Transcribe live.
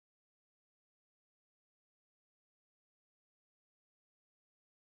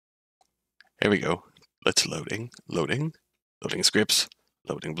Here we go. Let's loading. Loading scripts.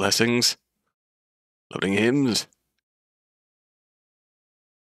 Loading blessings. Loading hymns.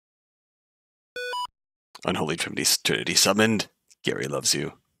 Unholy Trinity summoned. Gary loves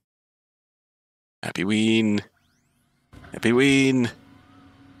you. Happy Ween. Happy Ween.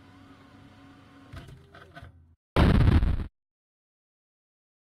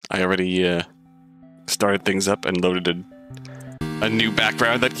 I already started things up and loaded a new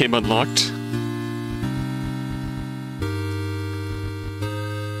background that came unlocked.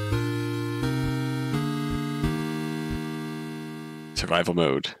 Survival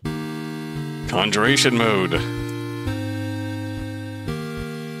mode. Conjuration mode.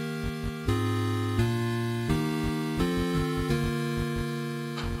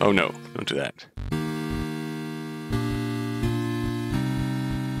 Oh no, don't do that.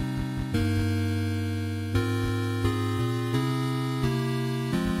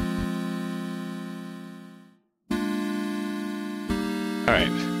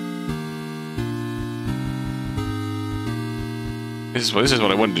 Alright. This is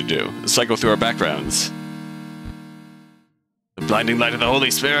what I wanted to do. Cycle through our backgrounds. The blinding light of the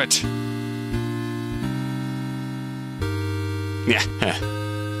Holy Spirit. Yeah.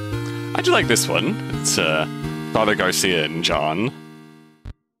 I do like this one. It's Father Garcia and John.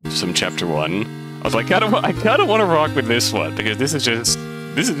 Some chapter 1. I was like, I kinda wanna rock with this one because this is just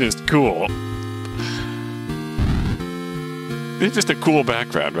cool. This is just a cool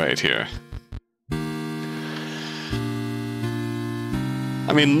background right here.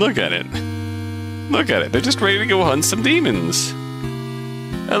 I mean, look at it. Look at it. They're just ready to go hunt some demons.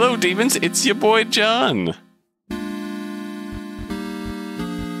 Hello, demons. It's your boy, John.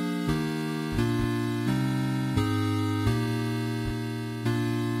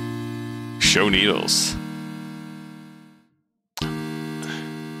 Show needles.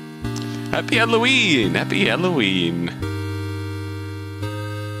 Happy Halloween. Happy Halloween.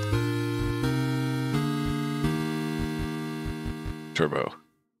 Turbo.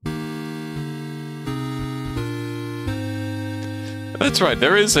 That's right,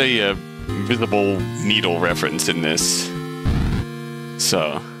 there is a visible needle reference in this.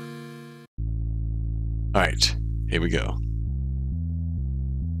 So. Alright, here we go.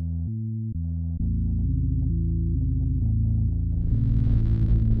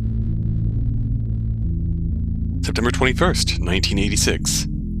 September 21st, 1986.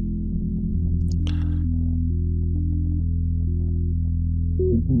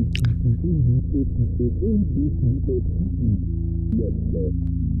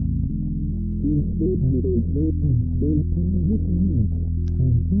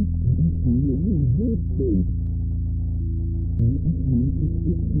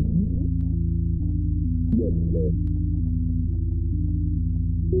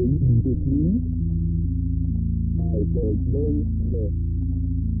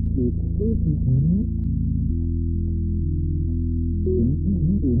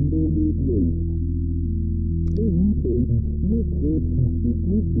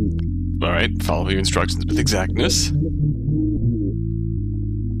 Alright, follow your instructions with exactness.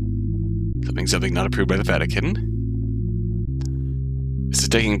 Something not approved by the Vatican. This is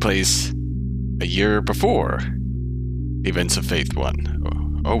taking place a year before the events of Faith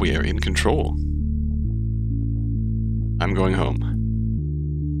 1. Oh, we are in control. I'm going home.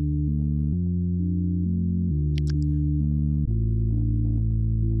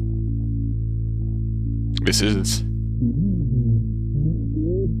 This is...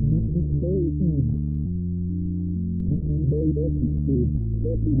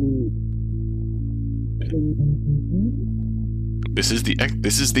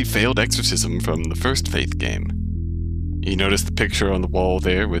 This is the failed exorcism from the first Faith game. You notice the picture on the wall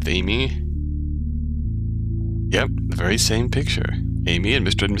there with Amy? Yep, the very same picture. Amy and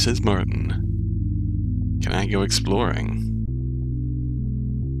Mr. and Mrs. Martin. Can I go exploring?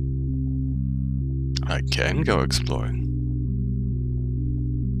 I can go exploring.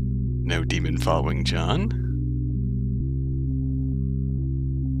 No demon following John?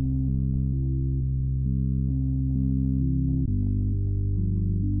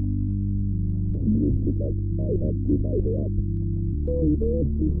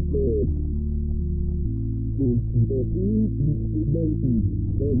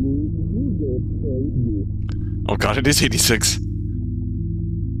 Oh god, it is 86.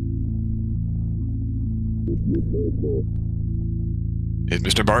 Is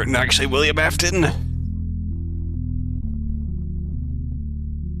Mr. Barton actually William Afton?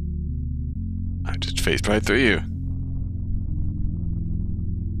 I just phased right through you.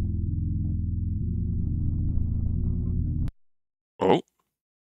 Oh.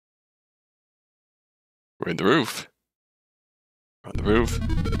 We're in the roof. We're on the roof.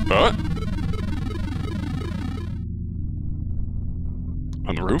 What?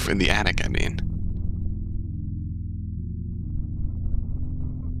 On the roof? In the attic, I mean.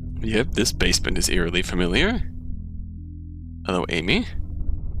 Yep, this basement is eerily familiar. Hello, Amy.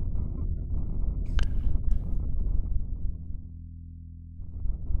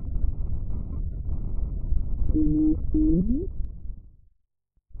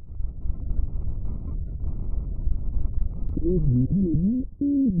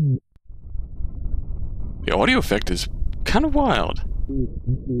 The audio effect is kind of wild.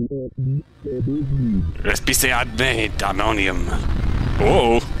 Respice me, Damonium.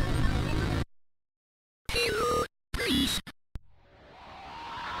 Whoa.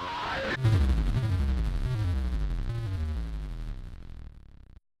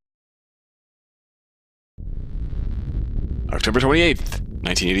 October 28th,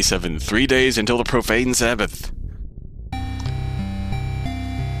 1987, 3 days until the Profane Sabbath.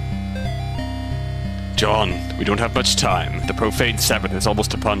 John, we don't have much time. The Profane Sabbath is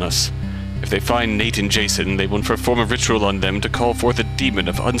almost upon us. If they find Nate and Jason, they will perform a ritual on them to call forth a demon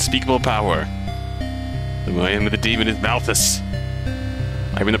of unspeakable power. The name of the demon is Malthus.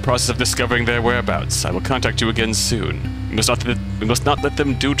 I am in the process of discovering their whereabouts. I will contact you again soon. We must not let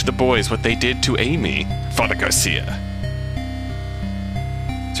them do to the boys what they did to Amy. Father Garcia.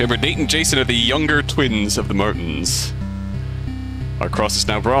 So remember, Nate and Jason are the younger twins of the Martins. Our cross is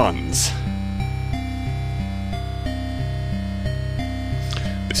now bronze.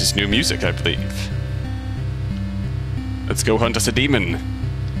 This is new music, I believe. Let's go hunt us a demon.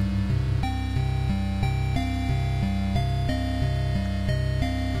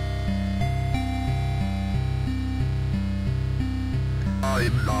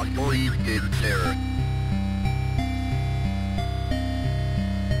 I'm not going in there.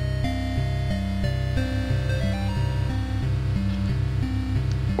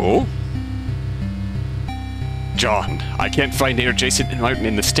 Oh? John, I can't find Nate or Jason and Martin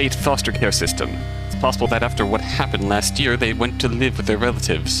in the state foster care system. It's possible that after what happened last year, they went to live with their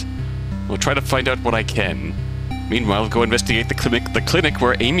relatives. We'll try to find out what I can. Meanwhile, go investigate the clinic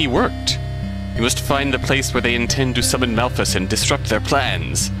where Amy worked. You must find the place where they intend to summon Malthus and disrupt their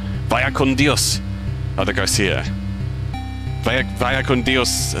plans. Vaya con Dios, Father Garcia. Vaya con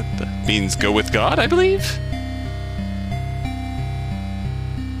Dios means go with God, I believe?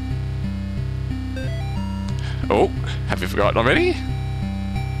 Oh, have you forgotten already?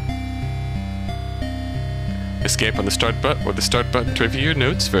 Escape on the start button or the start button to review your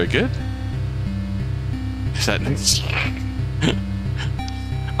notes. Very good. Is that nice?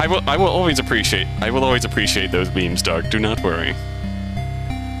 I will always appreciate those memes, Doug. Do not worry.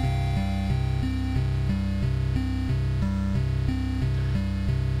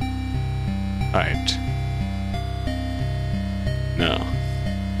 Alright. No.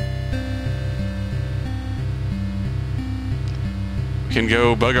 We can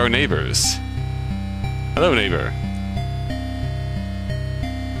go bug our neighbors. Hello, neighbor.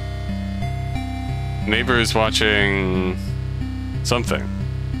 Neighbor is watching something.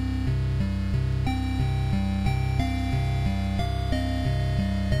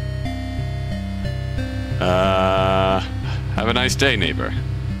 Have a nice day, neighbor.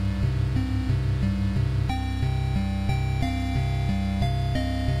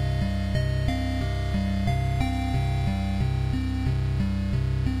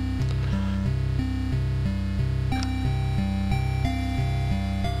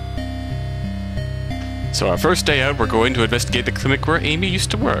 So our first day out, we're going to investigate the clinic where Amy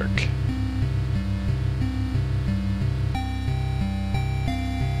used to work.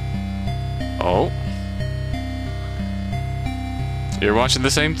 Oh. You're watching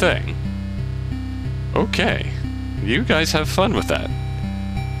the same thing? Okay. You guys have fun with that.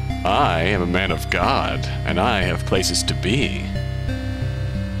 I am a man of God, and I have places to be.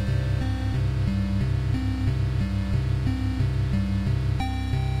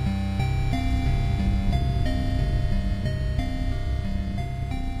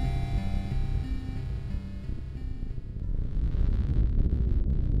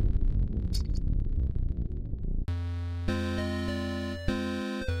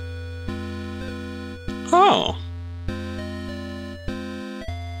 Oh.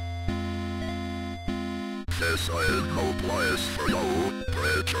 This is no place for you,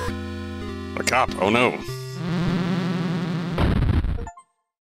 preacher. A cop, oh no.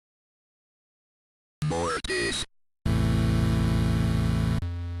 Mortis.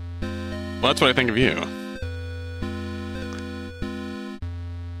 Well, that's what I think of you.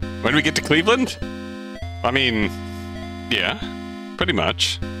 When do we get to Cleveland? I mean, yeah, pretty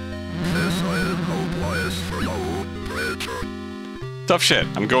much. This is no place Tough shit.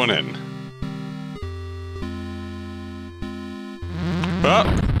 I'm going in. Oh!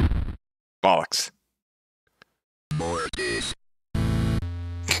 Bollocks.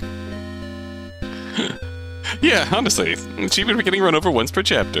 Yeah, honestly. Achievement for getting run over once per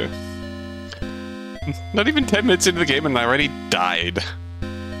chapter. Not even 10 minutes into the game and I already died.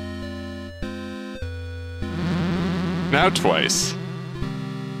 Now twice.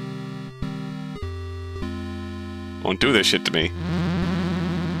 Won't do this shit to me.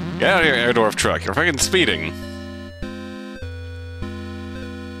 Get out of here, Airdorf truck. You're fucking speeding.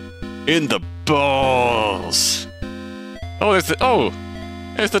 In the balls. Oh, there's the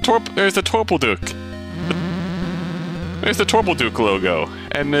there's the Torpelduke. There's the Torpelduke logo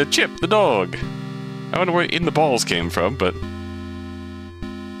and Chip the dog. I wonder where in the balls came from, but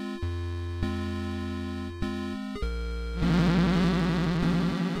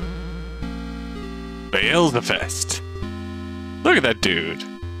Beelzefest. Look at that dude.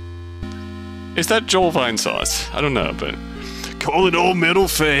 Is that Joel Vinesauce? I don't know, but calling all metal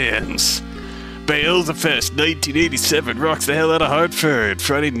fans. Beelzefest 1987 rocks the hell out of Hartford.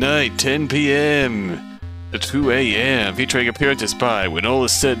 Friday night, 10 p.m. to 2 a.m. featuring appearances by When All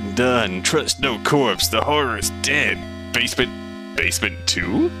Is Said and Done, Trust No Corpse, The Horror Is Dead, Basement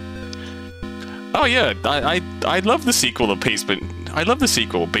 2? Oh yeah, I love the sequel of Basement. I love the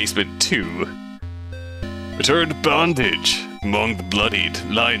sequel, Basement 2. Return to Bondage, Among the Bloodied,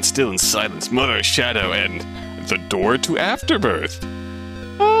 Lying Still in Silence, Mother Shadow, and The Door to Afterbirth.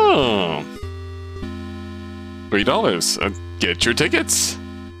 Oh. $3. Get your tickets.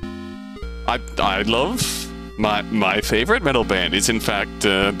 I love my favorite metal band is in fact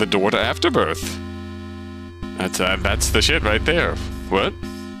The Door to Afterbirth. That's the shit right there. What?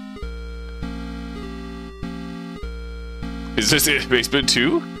 Is this it? Basement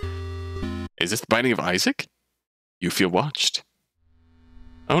 2? Is this the Binding of Isaac? You feel watched.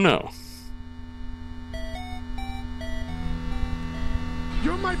 Oh no.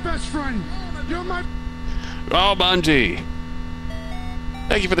 You're my best friend. You're my... Oh, Manji.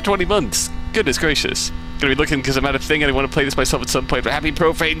 Thank you for the 20 months. Goodness gracious. Gonna be looking because I'm out of thing and I want to play this myself at some point, but happy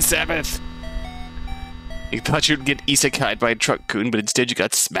Profane Sabbath! You thought you'd get isekai'd by a truck coon, but instead you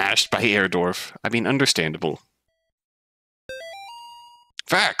got smashed by Airdorf. I mean, understandable.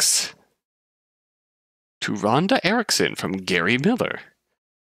 Facts! To Rhonda Erickson from Gary Miller.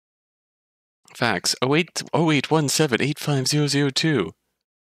 Fax 0817850002.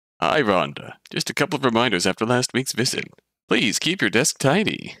 Hi, Rhonda. Just a couple of reminders after last week's visit. Please keep your desk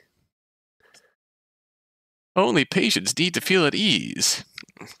tidy. Only patients need to feel at ease.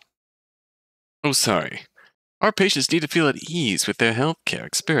 Oh, sorry. Our patients need to feel at ease with their healthcare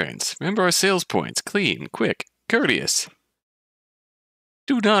experience. Remember our sales points: clean, quick, courteous.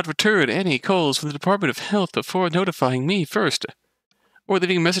 Do not return any calls from the Department of Health before notifying me first, or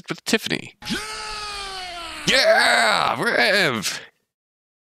leaving a message with Tiffany. Yeah! Rev!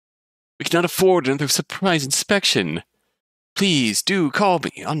 We cannot afford another surprise inspection. Please do call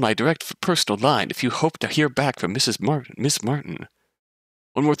me on my direct personal line if you hope to hear back from Miss Martin.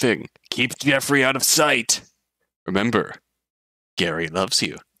 One more thing. Keep Jeffrey out of sight. Remember, Gary loves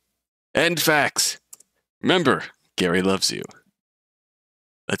you. And facts. Remember, Gary loves you.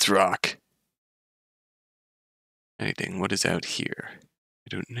 Let's rock. Anything, what is out here? I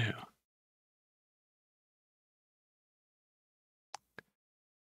don't know.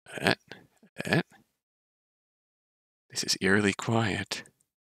 This is eerily quiet.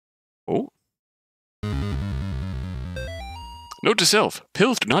 Oh. Note to self.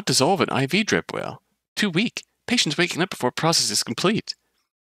 Pills do not dissolve in IV drip well. Too weak. Patients waking up before process is complete.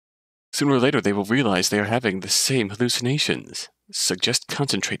 Sooner or later they will realize they are having the same hallucinations. Suggest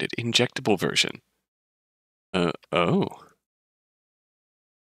concentrated, injectable version. Oh.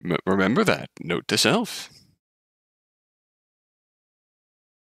 Remember that. Note to self.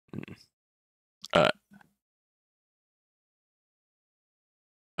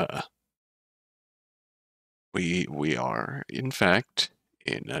 We are, in fact,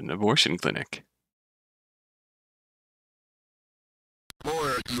 in an abortion clinic.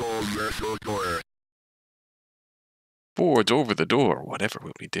 Boards over the door, whatever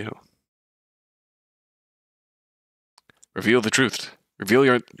will we do? Reveal the truth.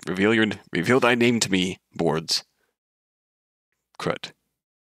 Reveal thy name to me, boards. Crud.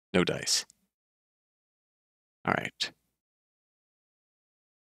 No dice. Alright.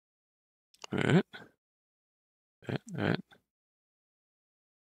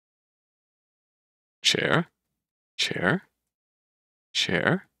 Chair. Chair.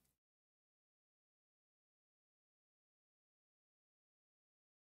 Chair.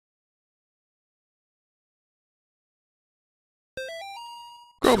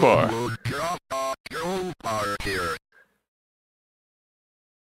 crowbar. Good job, Joe Park here.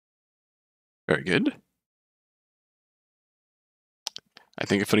 Very good. I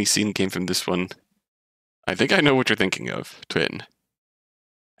think a funny scene came from this one. I think I know what you're thinking of, Twin.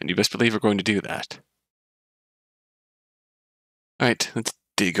 And you best believe we're going to do that. Alright, let's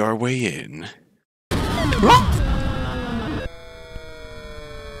dig our way in.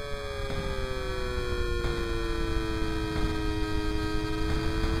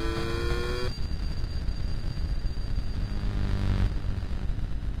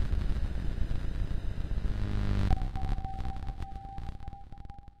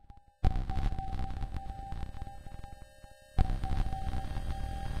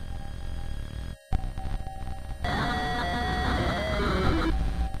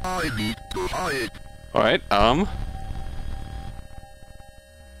 I need to hide. Alright, I'm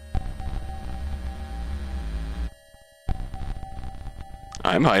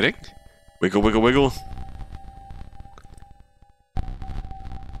hiding. Wiggle, wiggle, wiggle.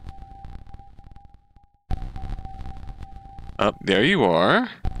 Up, there you are.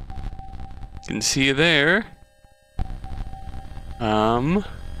 Can see you there.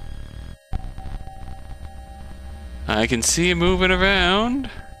 I can see you moving around.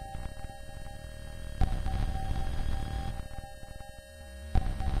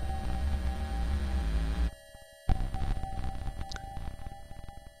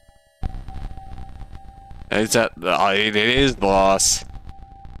 Is that? It is, boss.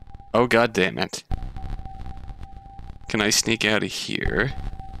 Oh, god damn it. Can I sneak out of here?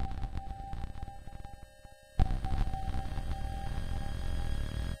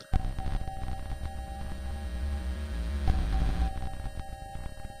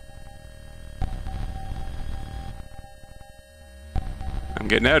 I'm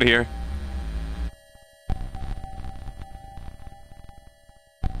getting out of here.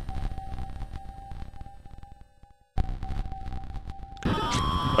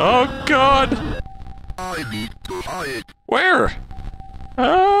 Oh god! I need to hide. Where?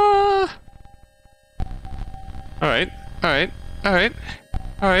 Alright, alright, alright,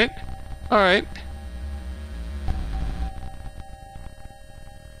 alright, alright.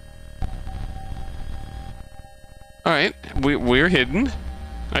 Alright, we're hidden.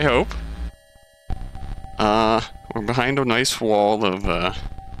 I hope. We're behind a nice wall of,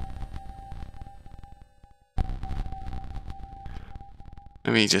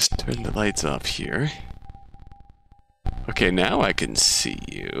 let me just turn the lights off here. Okay, now I can see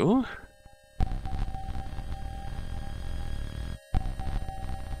you.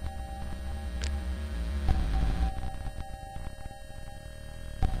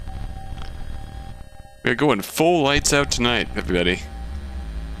 We're going full lights out tonight, everybody.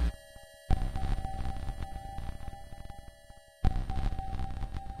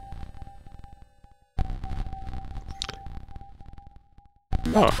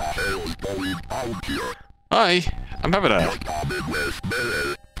 What the hell's going on here? Hi, I'm having a... You're coming with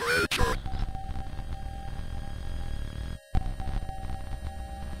me, preacher.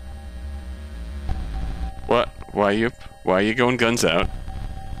 What? Why are you going guns out?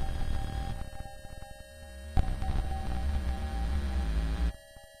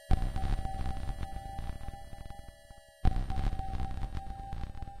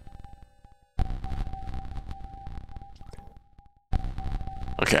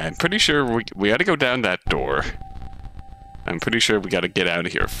 Okay, I'm pretty sure we gotta go down that door. I'm pretty sure we gotta get out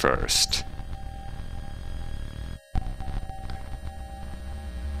of here first.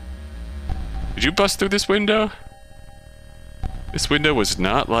 Did you bust through this window? This window was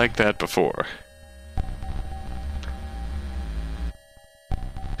not like that before.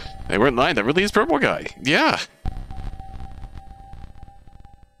 They weren't lying, that really is Purple Guy. Yeah!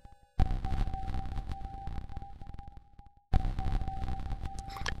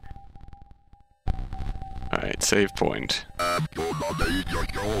 Alright, save point. I'm gonna need your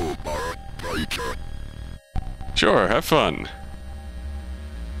crowbar, preacher. Sure, have fun.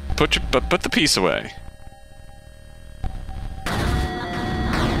 Put the piece away.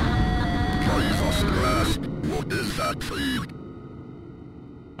 Jesus Christ, what is that thing?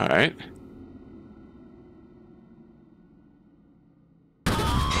 Alright.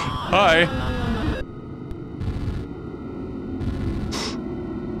 Hi!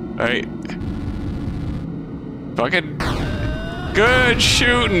 Alright. Fucking... Good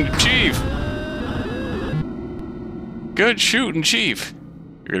shooting, Chief! Good shooting, Chief!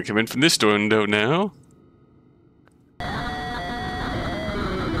 You're gonna come in from this window now.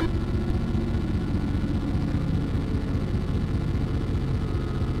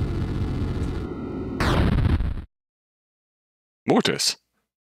 Mortis.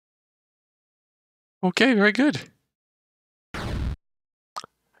 Okay, very good.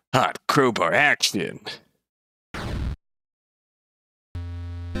 Hot crowbar action.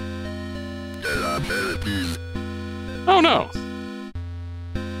 Oh no.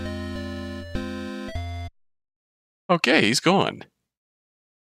 Okay, he's gone.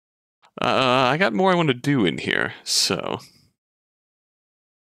 I got more I want to do in here, so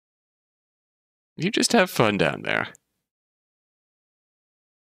you just have fun down there.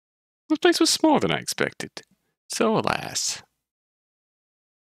 This place was smaller than I expected. So alas.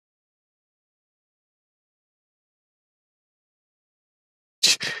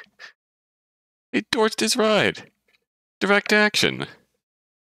 It torched his ride. Direct action.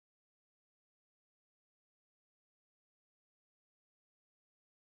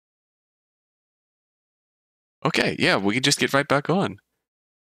 Okay, yeah, we can just get right back on.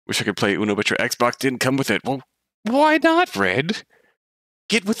 Wish I could play Uno, but your Xbox didn't come with it. Well, why not, Red?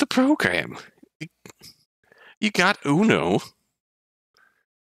 Get with the program. You got Uno.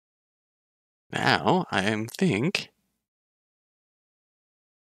 Now, I think...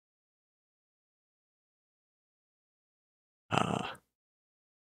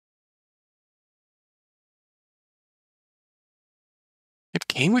 It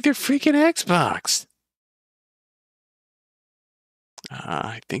came with your freaking Xbox.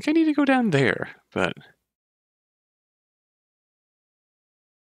 I think I need to go down there, but...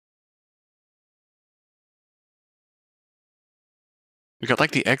 We got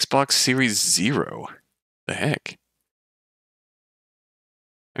like the Xbox Series 0. The heck?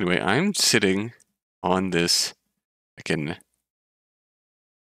 Anyway, I'm sitting on this... I can...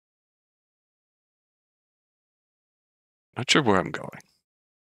 Not sure where I'm going.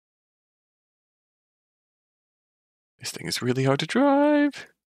 This thing is really hard to drive.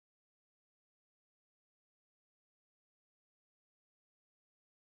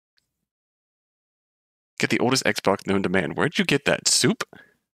 Get the oldest Xbox known to man. Where'd you get that? Soup?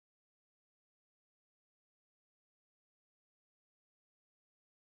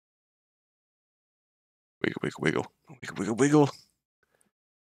 Wiggle, wiggle, wiggle. Wiggle, wiggle, wiggle.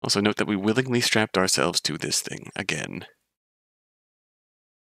 Also note that we willingly strapped ourselves to this thing again.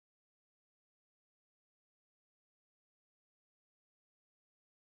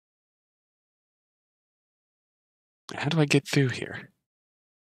 How do I get through here?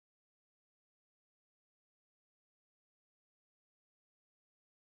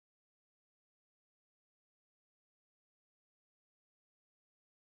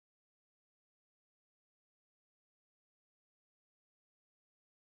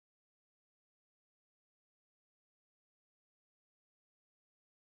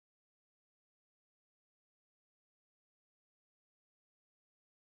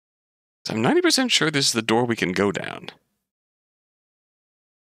 So I'm 90% sure this is the door we can go down.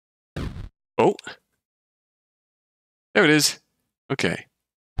 Oh. There it is. Okay.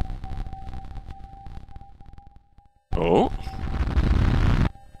 Oh.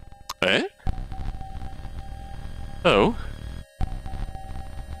 Eh? Oh.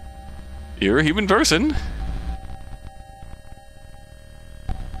 You're a human person.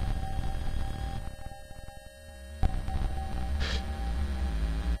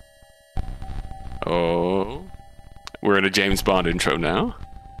 Oh. We're in a James Bond intro now.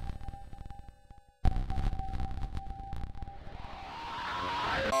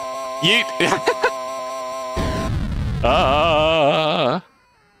 Yeet!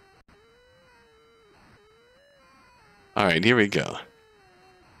 Alright, here we go.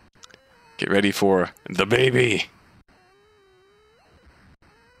 Get ready for the baby!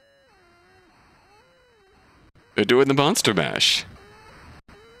 They're doing the Monster Mash.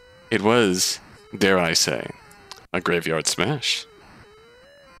 It was, dare I say, a graveyard smash.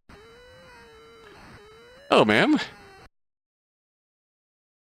 Hello, ma'am.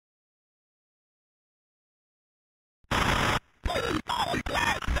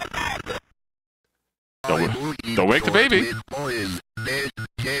 Don't wake the baby.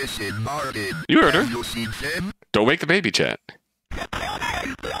 You heard her. Don't wake the baby, chat.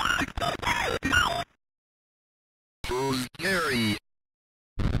 So scary.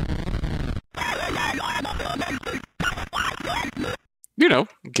 You know,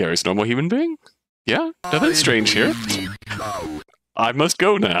 Gary's a normal human being. Yeah, nothing strange here. I must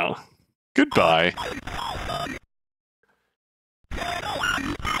go now. Goodbye.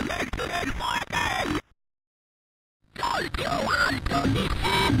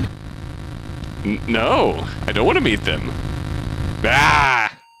 No, I don't want to meet them.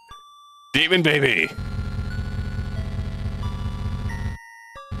 Ah! Demon baby!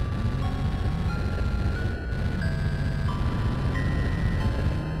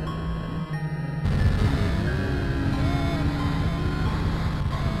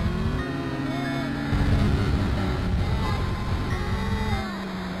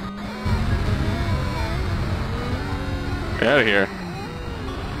 Out of here.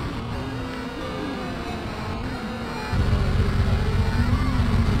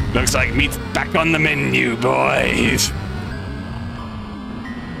 Looks like meat's back on the menu, boys.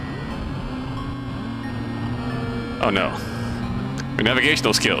 Oh no. My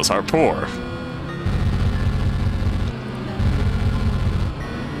navigational skills are poor.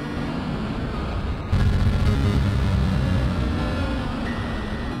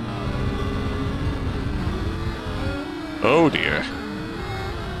 Oh dear.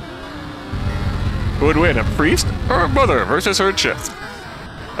 Who would win, a priest or a mother versus her children?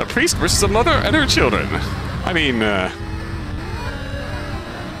 A priest versus a mother and her children. I mean,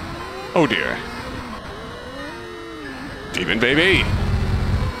 oh dear. Demon baby.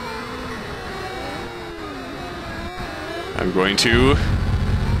 I'm going to...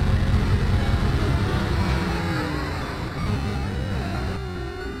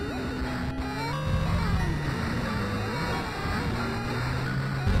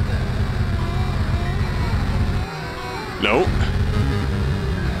 Nope.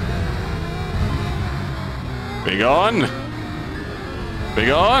 Big on. Big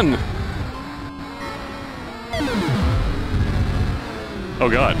on. Oh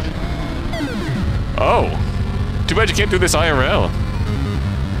god. Oh. Too bad you can't do this IRL.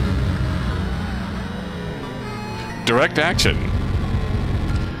 Direct action.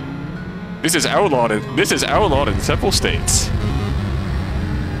 This is outlawed in several states.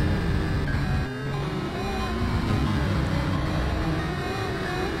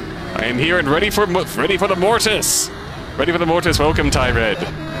 I am here and ready for the mortis. Ready for the mortis. Welcome, Tyred.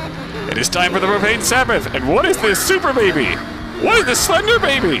 It is time for the Profane Sabbath. And what is this super baby? What is this slender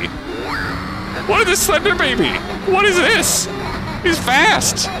baby? What is this slender baby? What is this? He's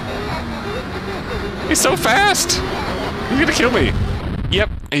fast. He's so fast. He's gonna kill me. Yep,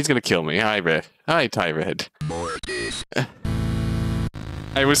 he's gonna kill me. Hi, Red. Hi, Tyred.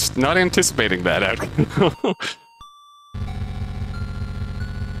 I was not anticipating that outcome.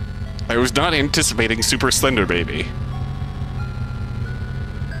 I was not anticipating Super Slender Baby.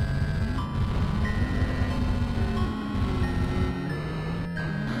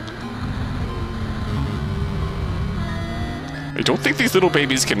 I don't think these little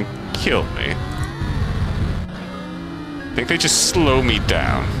babies can kill me. I think they just slow me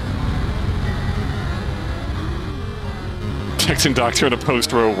down. Texan Doctor in a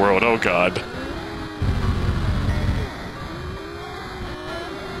post-row world, oh god.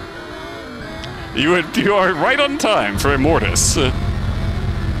 You are right on time for Immortus.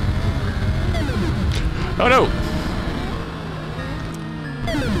 Oh no!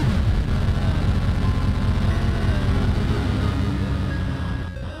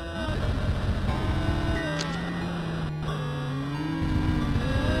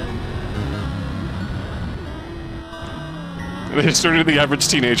 They started the average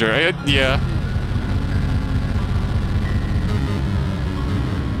teenager. Yeah.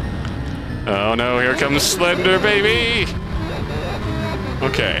 Oh no, here comes Slender Baby!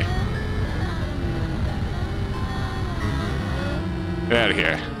 Okay. Get out of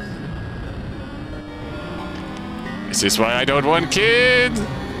here. Is this why I don't want kids?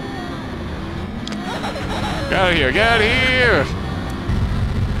 Get out of here, get out of here!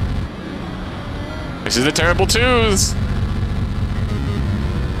 This is the terrible twos!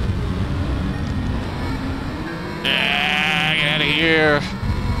 Get out of here!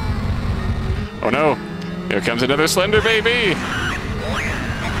 Oh no! Here comes another Slender Baby!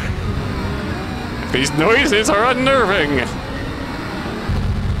 These noises are unnerving!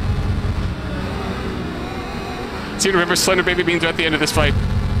 See, remember Slender Baby being at the end of this fight.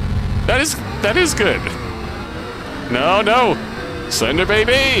 That is good. No, no! Slender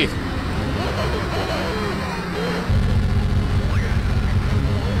Baby!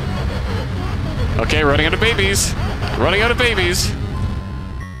 Okay, running out of babies! Running out of babies!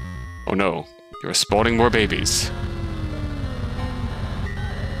 Oh no. You're spawning more babies.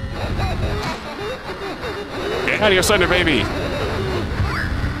 Get out of here, Slender Baby!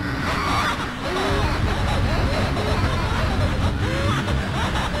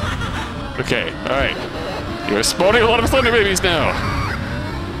 Okay, alright. You're spawning a lot of Slender Babies now!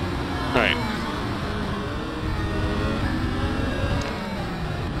 Alright.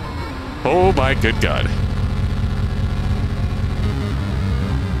 Oh my good god.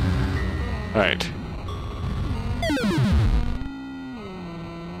 Alright.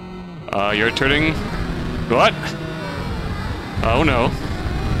 You're turning... What? Oh no.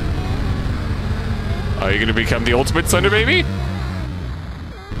 Are you gonna become the ultimate Slender Baby?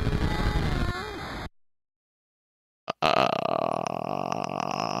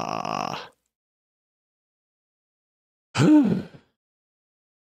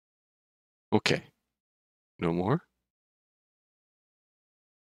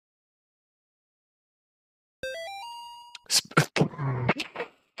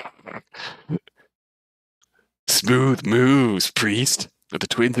 Smooth moves, priest. If the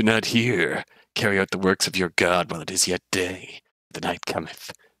twins are not here, carry out the works of your God while it is yet day. The night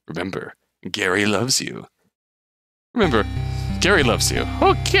cometh. Remember, Gary loves you. Remember, Gary loves you.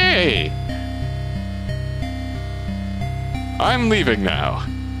 Okay. I'm leaving now.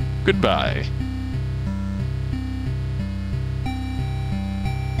 Goodbye.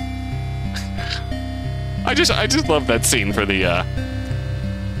 I just love that scene for the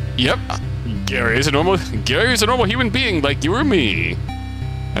yep, Gary is a normal human being like you or me.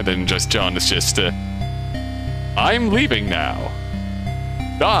 And then just John is just I'm leaving now.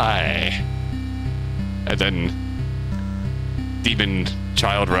 Bye. And then demon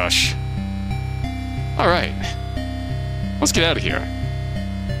child rush. All right. Let's get out of here.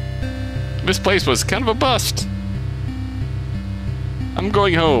 This place was kind of a bust. I'm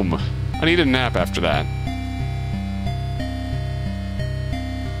going home. I need a nap after that.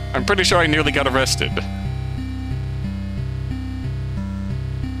 I'm pretty sure I nearly got arrested.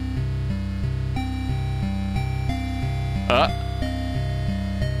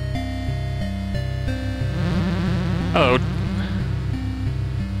 Hello.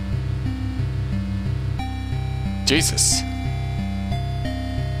 Jesus.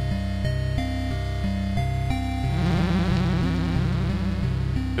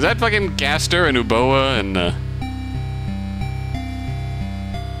 Is that fucking Gaster and Uboa and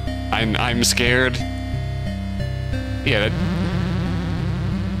I'm scared. Yeah,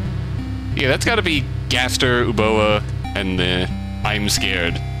 that's gotta be Gaster, Uboa, and the I'm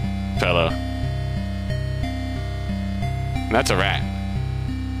scared fellow. And that's a rat.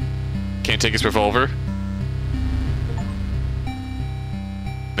 Can't take his revolver.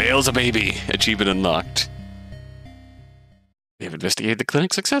 Bale's a baby. Achievement unlocked. We have investigated the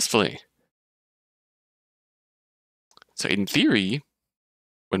clinic successfully. So in theory,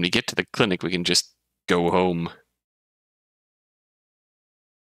 when we get to the clinic, we can just go home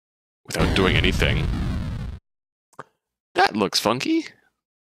without doing anything. That looks funky.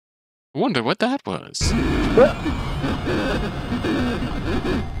 I wonder what that was.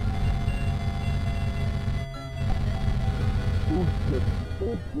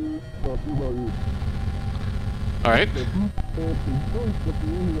 All right.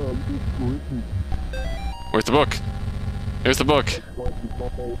 Where's the book? There's the book.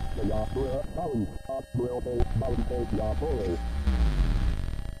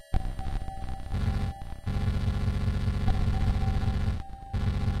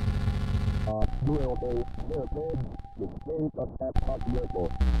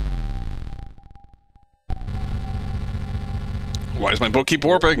 Why does my book keep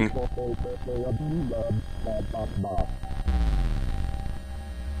warping?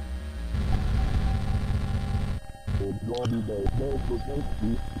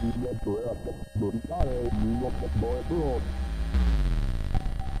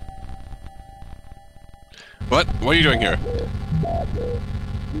 What? What are you doing here?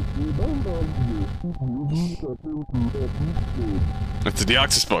 That's the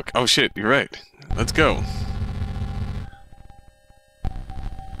Deoxys book. Oh shit, you're right. Let's go.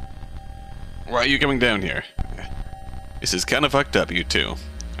 Why are you coming down here? This is kind of fucked up, you two.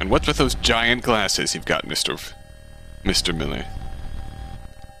 And what's with those giant glasses you've got, Mr. Miller?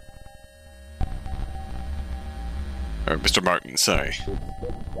 Or Mr. Martin, sorry.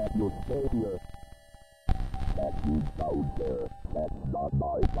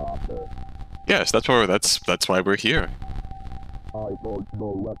 Yes, that's why we're here. I don't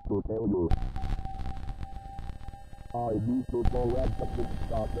know what to tell you. I need to go at the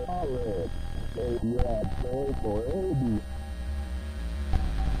doctor.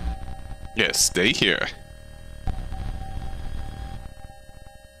 Yes, stay here.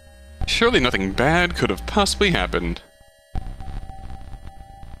 Surely nothing bad could have possibly happened.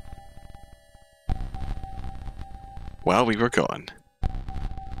 While we were gone.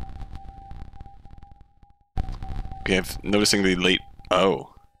 We have noticing the late...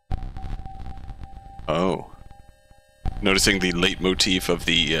 Oh. Oh. Noticing the leitmotif of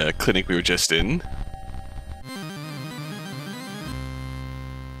the clinic we were just in.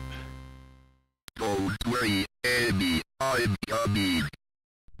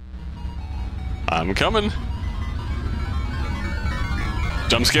 I'm coming.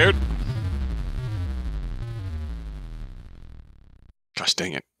 Jump scared? Gosh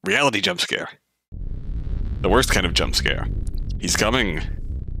dang it. Reality jump scare. The worst kind of jump scare. He's coming.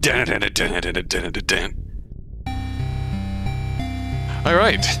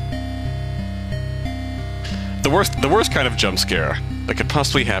 Alright. The worst kind of jump scare that could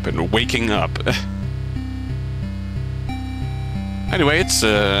possibly happen, waking up. Anyway, it's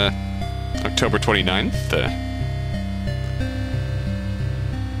October 29th.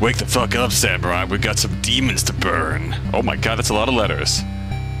 Wake the fuck up, Samurai. We've got some demons to burn. Oh my god, that's a lot of letters.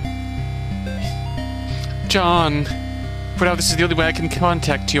 John, for now this is the only way I can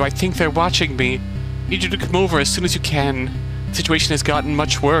contact you. I think they're watching me. I need you to come over as soon as you can. The situation has gotten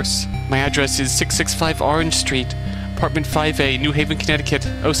much worse. My address is 665 Orange Street, apartment 5A, New Haven, Connecticut,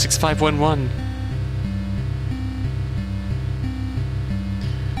 06511.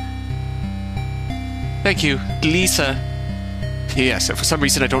 Thank you, Lisa. Yes, if for some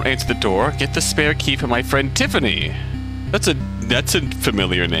reason I don't answer the door, get the spare key from my friend Tiffany. That's a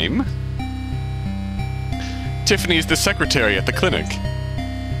familiar name. Tiffany is the secretary at the clinic.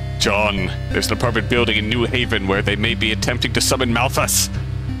 John, there's an apartment building in New Haven where they may be attempting to summon Malthus.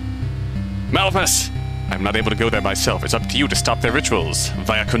 Malthus! I'm not able to go there myself. It's up to you to stop their rituals.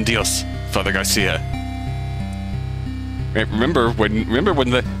 Vaya con Dios, Father Garcia. Remember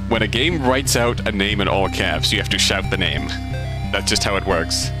when a game writes out a name in all caps, you have to shout the name. That's just how it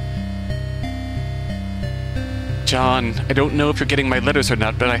works. John, I don't know if you're getting my letters or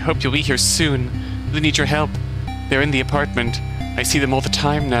not, but I hope you'll be here soon. They need your help. They're in the apartment. I see them all the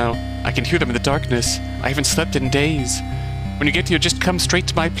time now. I can hear them in the darkness. I haven't slept in days. When you get here, just come straight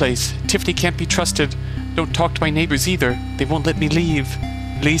to my place. Tiffany can't be trusted. Don't talk to my neighbors either. They won't let me leave.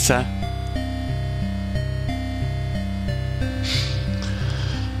 Lisa.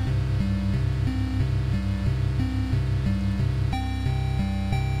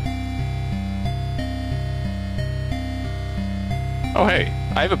 Oh hey,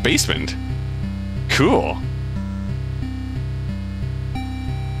 I have a basement. Cool.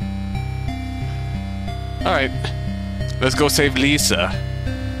 Alright, let's go save Lisa.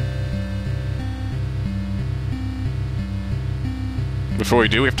 Before we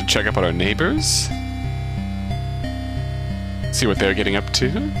do, we have to check up on our neighbors. See what they're getting up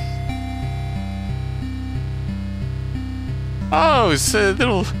to. Oh, this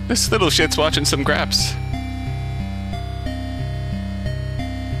little shit's watching some graps.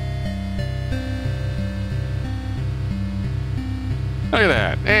 Look at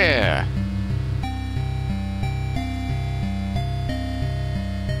that, yeah.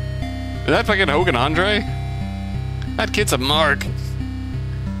 Is that fucking Hogan Andre? That kid's a mark.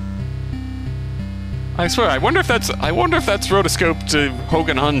 I swear, I wonder if that's rotoscoped to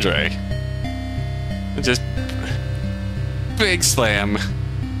Hogan Andre. Just big slam.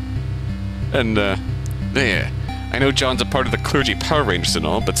 And yeah. I know John's a part of the clergy Power Rangers and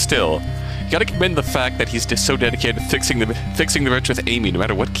all, but still. You gotta commend the fact that he's just so dedicated to fixing the rich with Amy no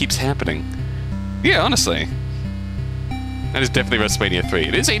matter what keeps happening. Yeah, honestly. That is definitely WrestleMania 3.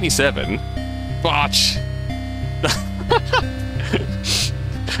 It is 87. Watch!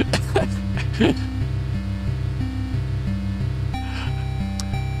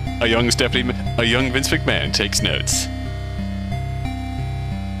 A young Vince McMahon takes notes.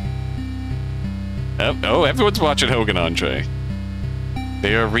 Oh, everyone's watching Hogan Andre.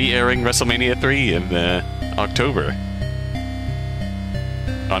 They are re-airing WrestleMania 3 in October.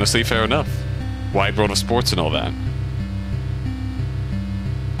 Honestly, fair enough. Wide world of sports and all that.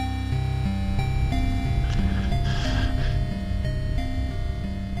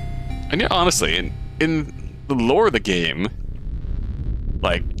 And yeah, honestly, in the lore of the game,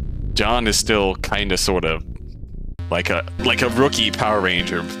 like, John is still kind of, sort of, like a rookie Power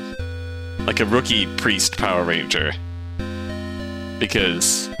Ranger. Like a rookie priest Power Ranger.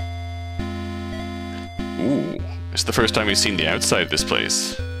 Because... Ooh, it's the first time we've seen the outside of this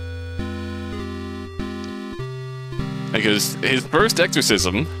place. Because his first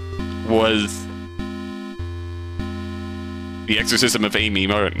exorcism was... the exorcism of Amy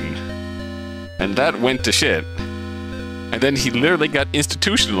Martin. And that went to shit. And then he literally got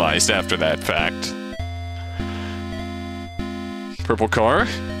institutionalized after that fact. Purple car.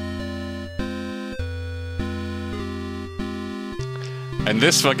 And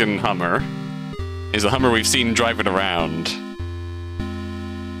this fucking Hummer is a Hummer we've seen driving around.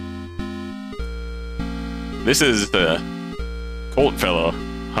 This is the Colt fellow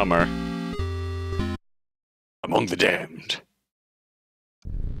Hummer. Among the Damned.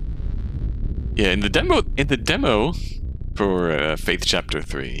 Yeah, in the demo for Faith Chapter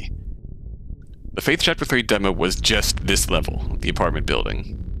 3, the Faith Chapter 3 demo was just this level, the apartment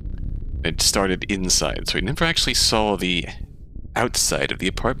building. It started inside, so we never actually saw the outside of the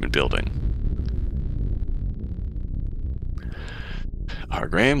apartment building. R.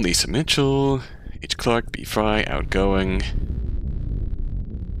 Graham, Lisa Mitchell, H. Clark, B. Fry, outgoing.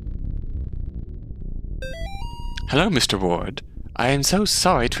 Hello, Mr. Ward. I am so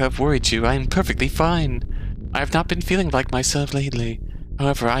sorry to have worried you. I am perfectly fine. I have not been feeling like myself lately.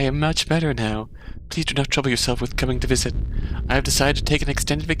 However, I am much better now. Please do not trouble yourself with coming to visit. I have decided to take an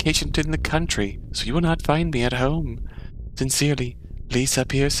extended vacation to the country, so you will not find me at home. Sincerely, Lisa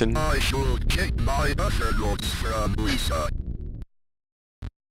Pearson. I should get my other notes from Lisa.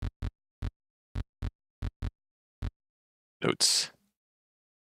 Notes.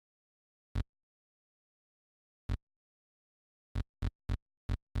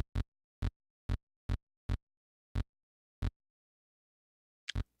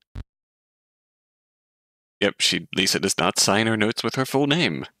 Yep, Lisa does not sign her notes with her full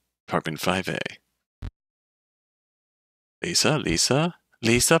name. Department 5A.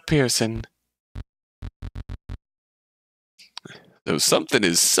 Lisa Pearson. So something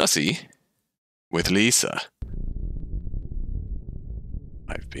is sussy with Lisa.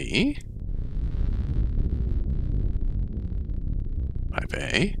 5B.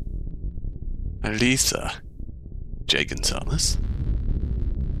 5A. Lisa. J. Gonzalez.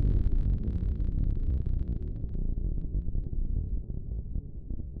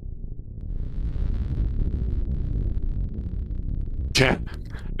 Yeah.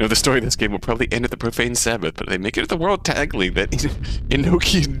 No, the story of this game will probably end at the Profane Sabbath, but they make it at the World Tag League that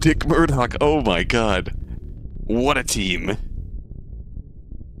Inoki and Dick Murdoch. Oh my god. What a team.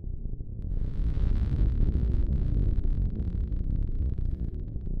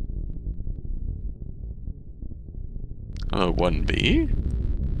 Oh, 1B?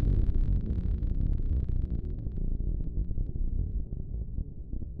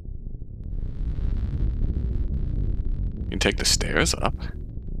 You can take the stairs up.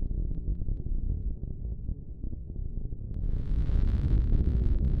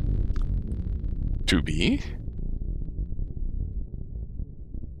 To B.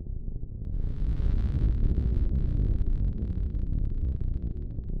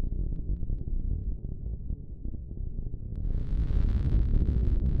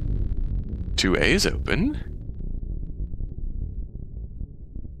 Two A is open.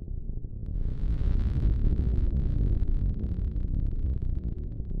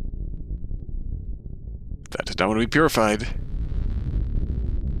 That does not want to be purified.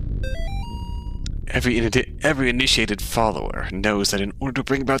 Every initiated follower knows that in order to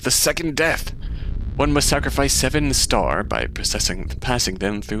bring about the second death, one must sacrifice 7 star by passing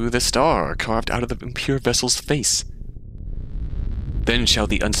them through the star carved out of the impure vessel's face. Then shall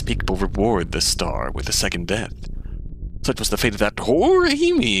the unspeakable reward the star with the second death. Such was the fate of that poor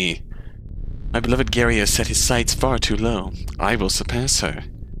Amy. My beloved Gary has set his sights far too low. I will surpass her.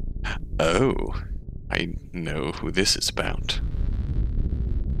 Oh, I know who this is about.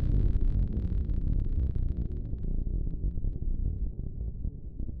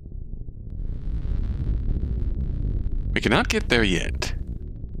 We cannot get there yet.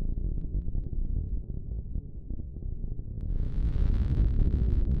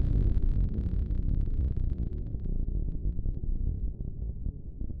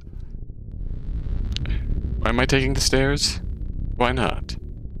 Why am I taking the stairs? Why not?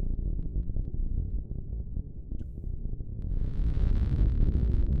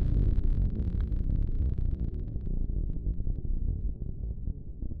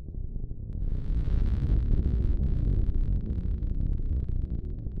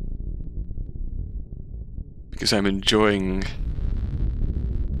 Because I'm enjoying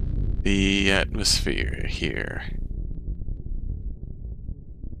the atmosphere here.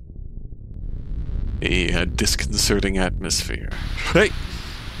 A disconcerting atmosphere. Hey!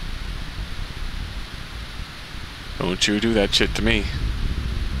 Don't you do that shit to me.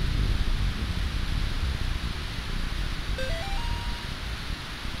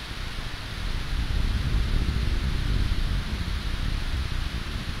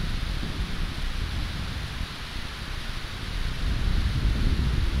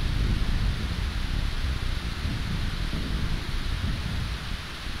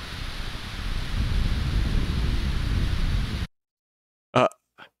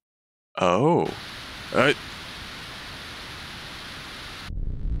 Oh.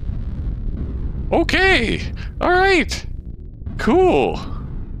 Okay! Alright! Cool!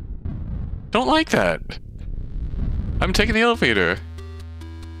 Don't like that. I'm taking the elevator.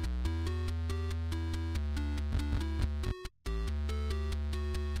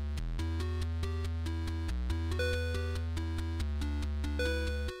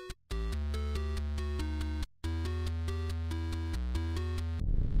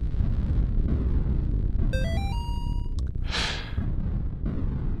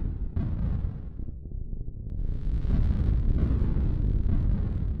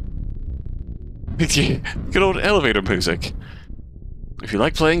 Good old elevator music.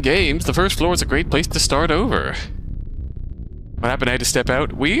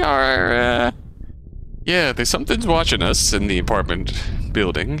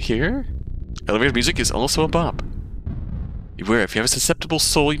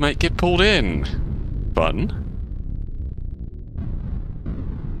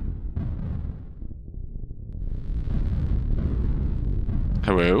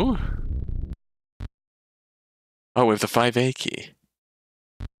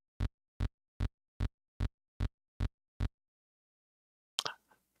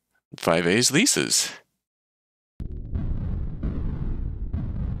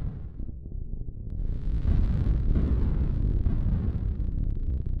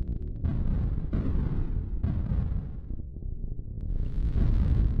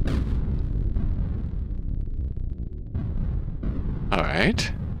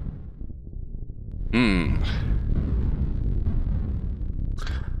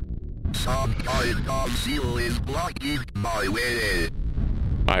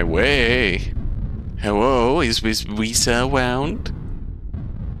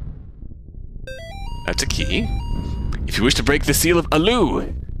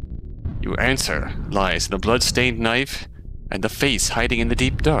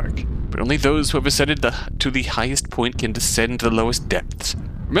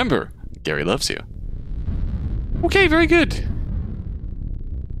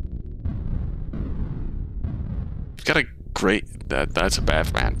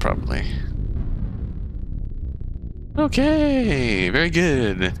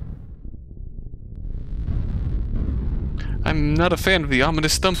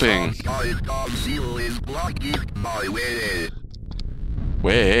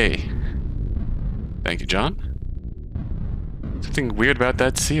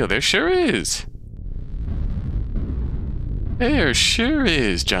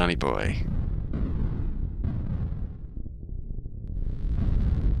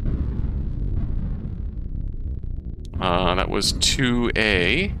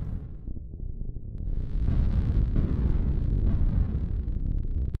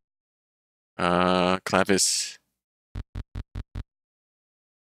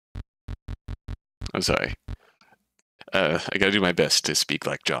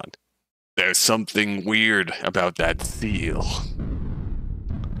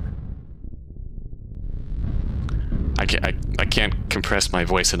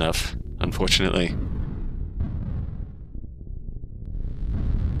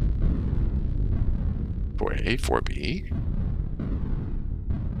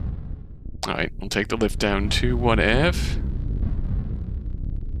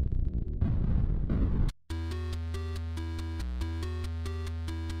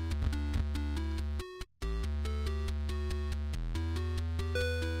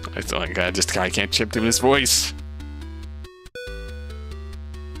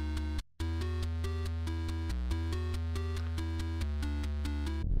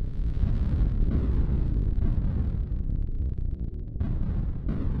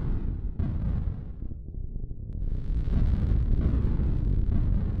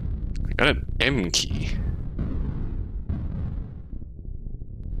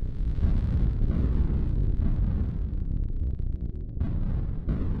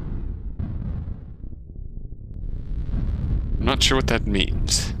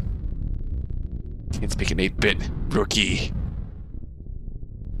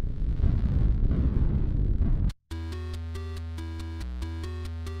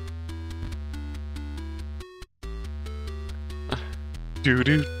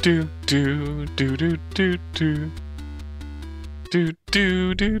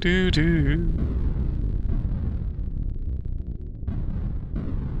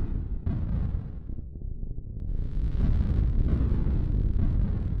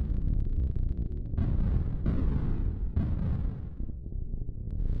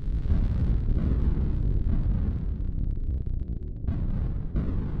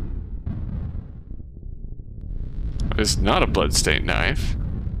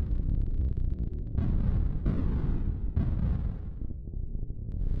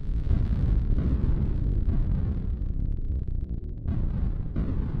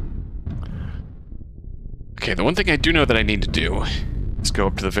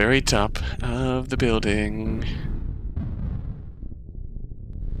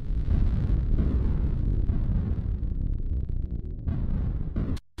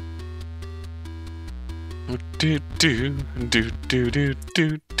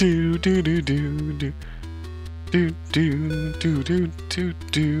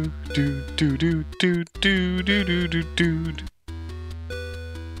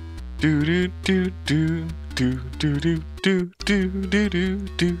 Do do do do do do do do do do do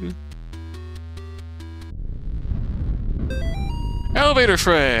do. Elevator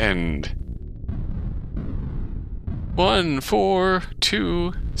friend. 1, 4,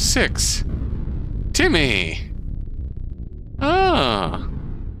 2, 6. Timmy. Ah.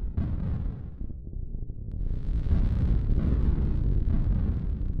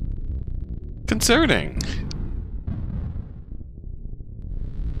 Concerning.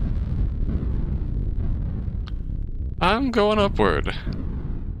 I'm going upward.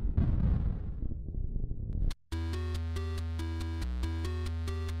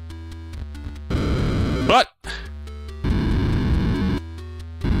 What?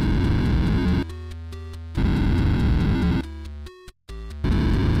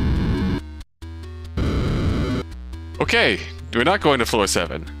 Okay, we're not going to floor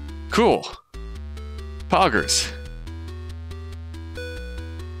 7. Cool. Poggers.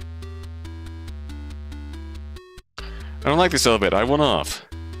 I don't like this elevator. I want off.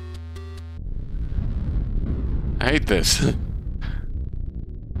 I hate this.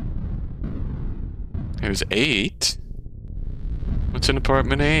 There's 8. What's in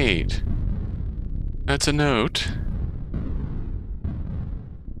apartment 8? That's a note.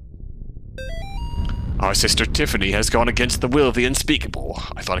 Our sister Tiffany has gone against the will of the unspeakable.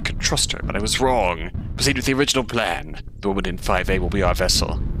 I thought I could trust her, but I was wrong. Proceed with the original plan. The woman in 5A will be our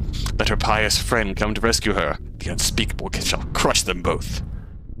vessel. Let her pious friend come to rescue her. The unspeakable shall crush them both.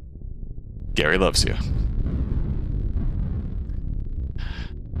 Gary loves you.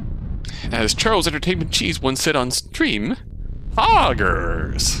 As Charles Entertainment Cheese once said on stream,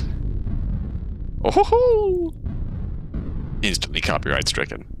 Poggers! Oh ho ho! Instantly copyright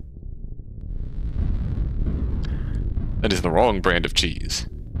stricken. That is the wrong brand of cheese.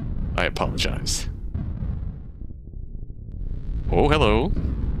 I apologize. Oh, hello.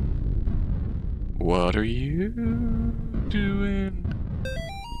 What are you doing?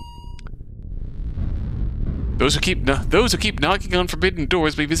 Those who keep knocking on forbidden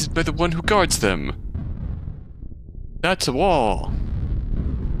doors will be visited by the one who guards them. That's a wall.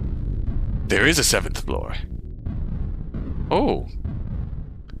 There is a 7th floor. Oh.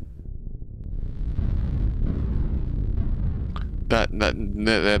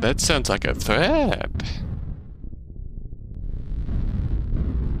 That sounds like a threat.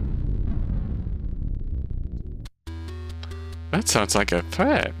 That sounds like a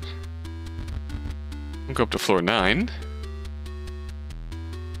threat. I'll go up to floor 9.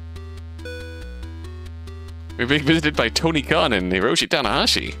 We're being visited by Tony Khan and Hiroshi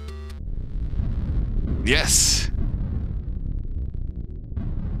Tanahashi. Yes!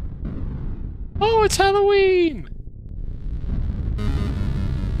 Oh, it's Halloween!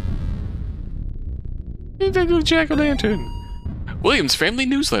 It's a little jack-o'-lantern. Williams Family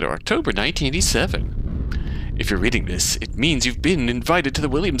Newsletter, October 1987. If you're reading this, it means you've been invited to the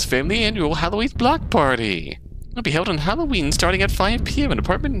Williams Family Annual Halloween Block Party. It'll be held on Halloween starting at 5 p.m. in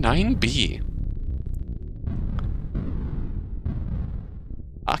apartment 9B.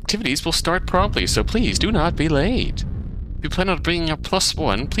 Activities will start promptly, so please do not be late. If you plan on bringing a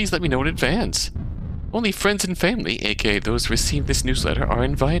 +1, please let me know in advance. Only friends and family, aka those who receive this newsletter, are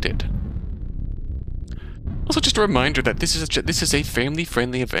invited. Also, just a reminder that this is a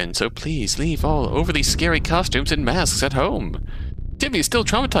family-friendly event, so please leave all overly scary costumes and masks at home. Timmy is still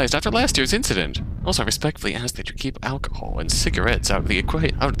traumatized after last year's incident. Also, I respectfully ask that you keep alcohol and cigarettes out of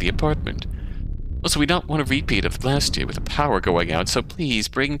the apartment. Also, we don't want a repeat of last year with the power going out, so please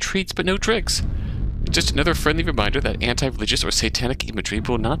bring treats but no tricks. Just another friendly reminder that anti-religious or satanic imagery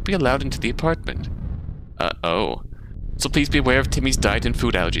will not be allowed into the apartment. Uh-oh. So please be aware of Timmy's diet and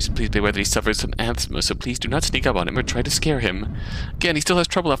food allergies. Please be aware that he suffers from asthma, so please do not sneak up on him or try to scare him. Again, he still has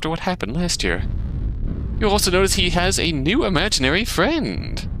trouble after what happened last year. You'll also notice he has a new imaginary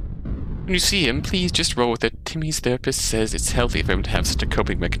friend. When you see him, please just roll with it. Timmy's therapist says it's healthy for him to have such a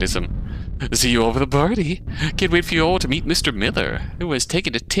coping mechanism. See you all over the party. Can't wait for you all to meet Mr. Miller, who has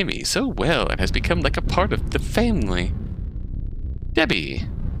taken to Timmy so well and has become like a part of the family. Debbie.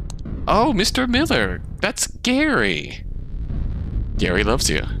 Oh, Mr. Miller. That's Gary. Gary loves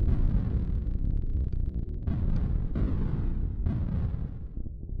you.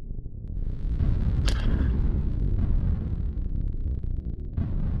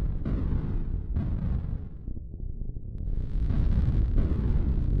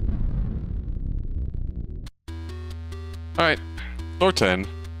 Alright, floor 10.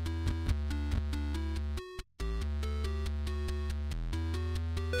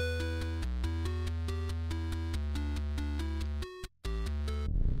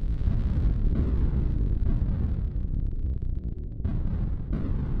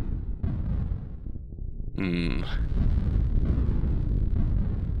 Hmm.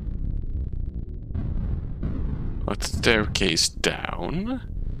 What's the staircase down?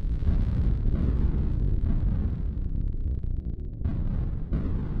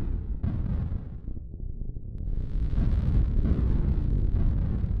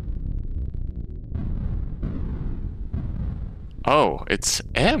 Oh, it's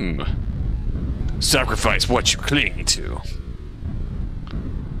M. Sacrifice what you cling to.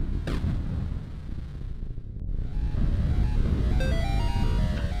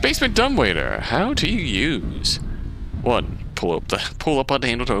 Basement dumbwaiter. How to use? 1. Pull up on the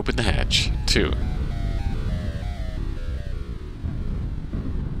handle to open the hatch. 2.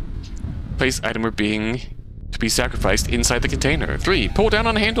 Place item to be sacrificed inside the container. 3. Pull down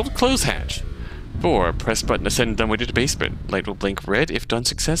on the handle to close hatch. 4. Press button to send dumbwaiter to basement. Light will blink red if done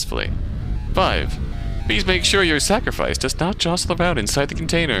successfully. 5. Please make sure your sacrifice does not jostle about inside the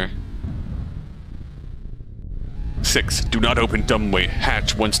container. 6. Do not open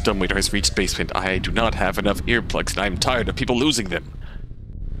hatch once dumbwaiter has reached basement. I do not have enough earplugs and I am tired of people losing them.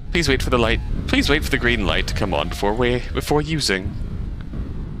 Please wait for the green light to come on before using.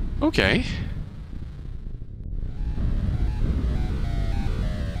 Okay.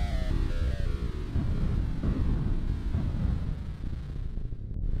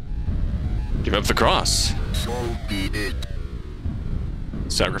 Give up the cross. So be it.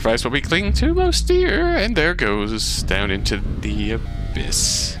 Sacrifice what we cling to most dear, and there goes down into the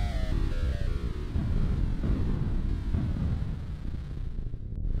abyss.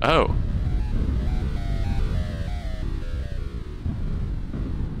 Oh.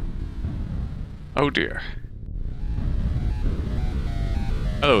 Oh dear.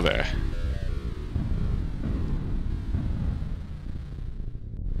 Hello there.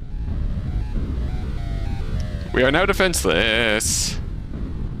 We are now defenseless.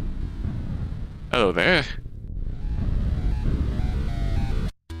 Hello there.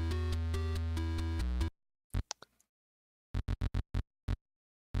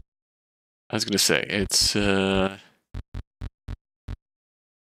 I was gonna say, it's, yes,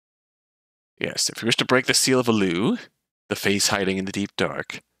 if you wish to break the seal of Alu, the face hiding in the deep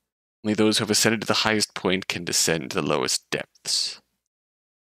dark, only those who have ascended to the highest point can descend to the lowest depths.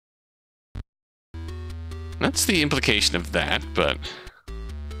 That's the implication of that, but...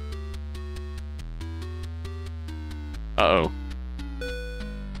 Uh-oh.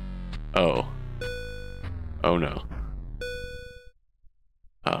 Oh. Oh no.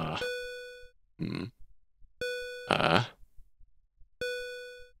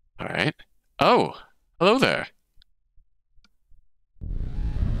 Alright. Oh! Hello there!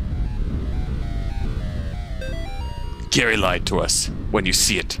 Gary lied to us. When you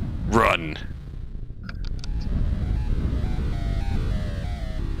see it, run!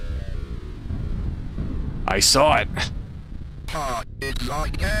 I saw it! It's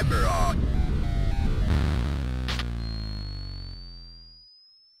like camera.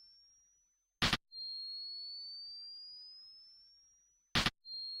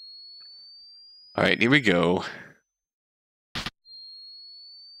 Alright, here we go.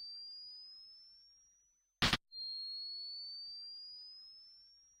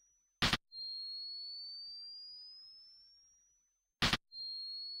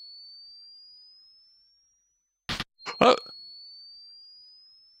 Oh!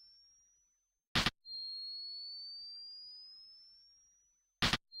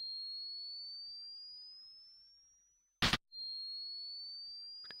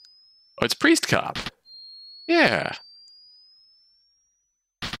 Oh, it's Priest Cop. Yeah.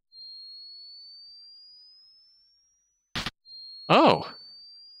 Oh.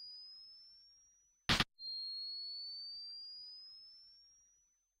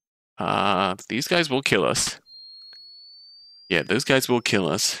 These guys will kill us. Yeah, those guys will kill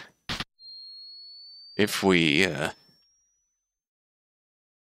us. If we,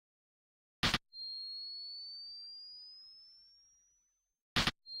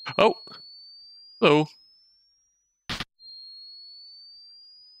 Oh! Hello.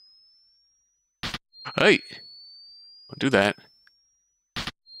 Hey! Don't do that.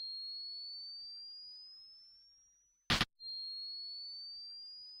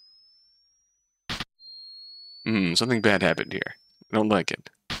 Something bad happened here. I don't like it.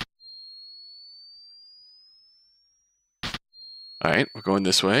 Alright, we're going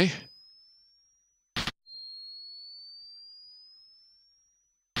this way.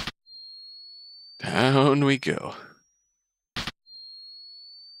 Down we go.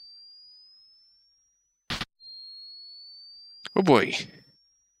 Oh boy.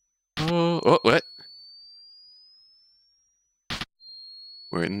 Oh, what?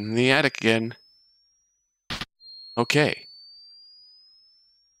 We're in the attic again. Okay.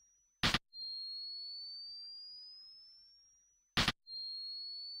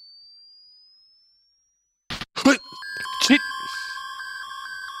 What? Shit!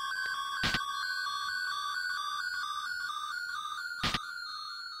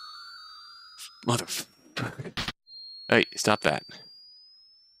 Motherfucker. Hey, stop that.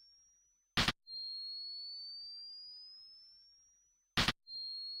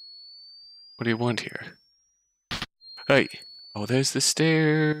 What do you want here? Hey! Oh, there's the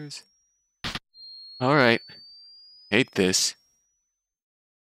stairs. Alright. Hate this.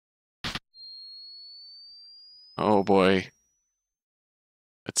 Oh boy.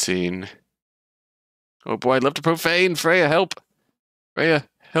 Let's see. Oh boy, I'd love to profane. Freya, help. Freya,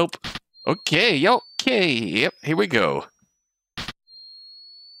 help. Okay, okay. Yep, here we go.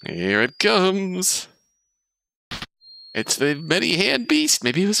 Here it comes. It's the many-hand beast.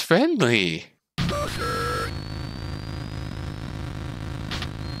 Maybe it was friendly.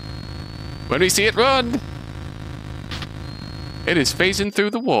 When we see it run, it is phasing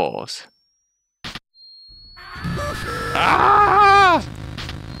through the walls. Ah!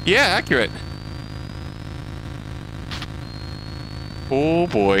 Yeah, accurate. Oh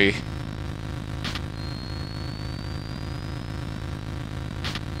boy.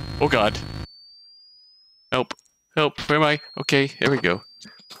 Oh god. Help. Help. Where am I? Okay, there we go.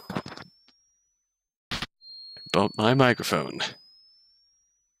 Bumped my microphone.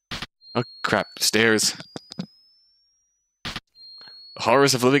 Oh crap. Stairs. The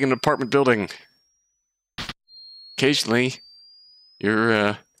horrors of living in an apartment building. Occasionally,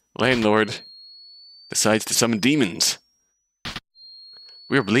 your landlord decides to summon demons.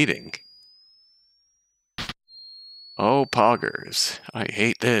 We're bleeding. Oh, poggers. I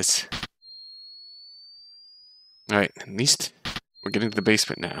hate this. Alright, at least we're getting to the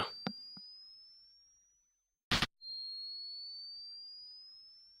basement now.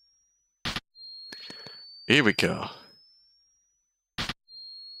 Here we go.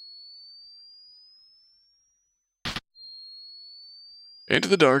 Into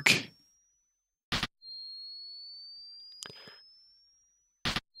the dark.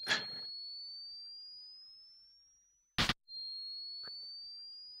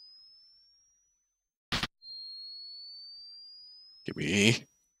 Give me.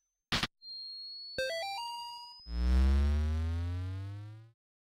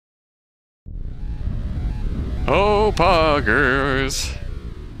 Oh, poggers.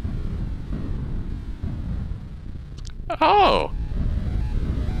 Oh.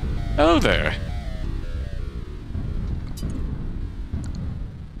 Hello there.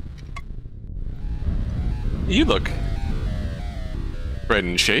 You look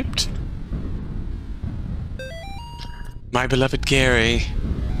friend-shaped. My beloved Gary.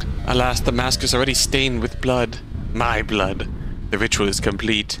 Alas, the mask is already stained with blood. My blood. The ritual is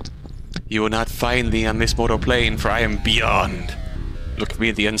complete. You will not find me on this mortal plane, for I am beyond. Look me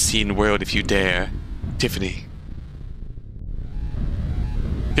in the unseen world if you dare. Tiffany.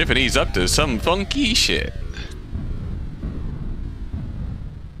 Tiffany's up to some funky shit.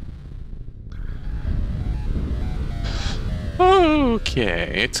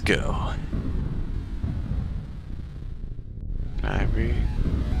 Okay, let's go. Library.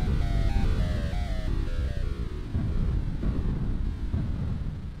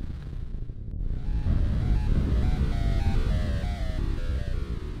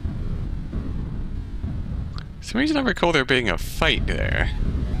 For some reason I recall there being a fight there.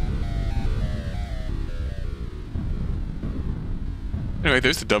 Anyway,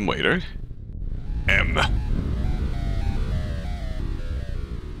 there's the dumbwaiter. M.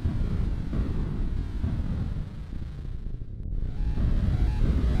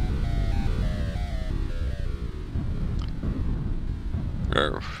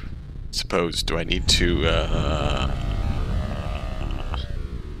 Or, suppose, do I need to, I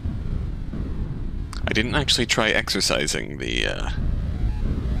didn't actually try exercising the,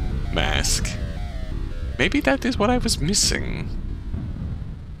 mask. Maybe that is what I was missing.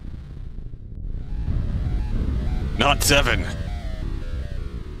 Not 7!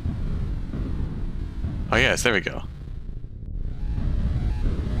 Oh yes, there we go.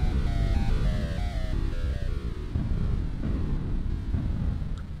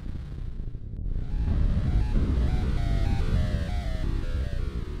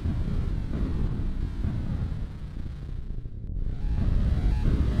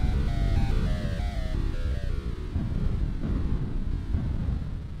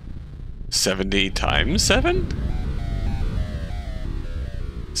 $70 times 7?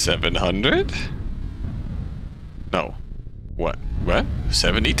 700? No. What?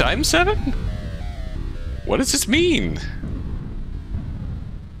 70 times 7? What does this mean?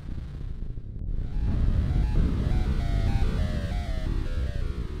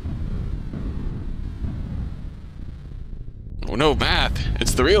 Oh no, math!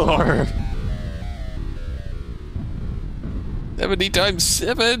 It's the real horror! 70 times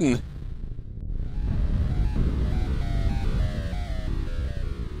 7!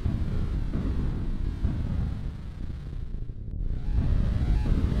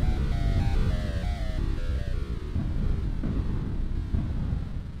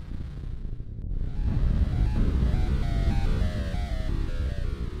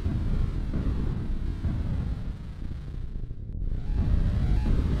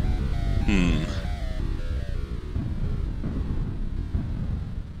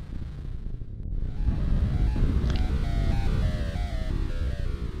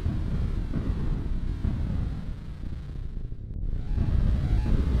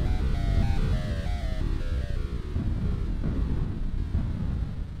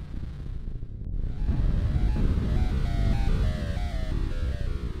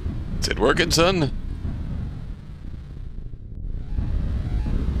 Is it working, son?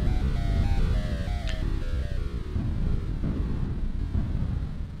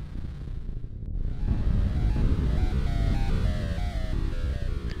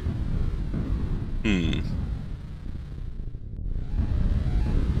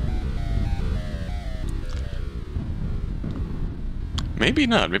 Maybe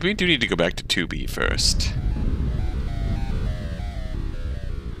not. Maybe we do need to go back to 2B first.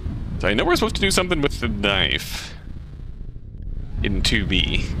 So I know we're supposed to do something with the knife in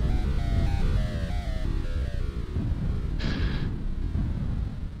 2B.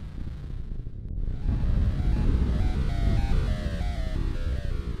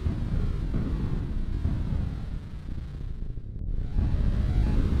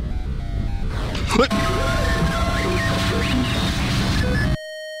 What?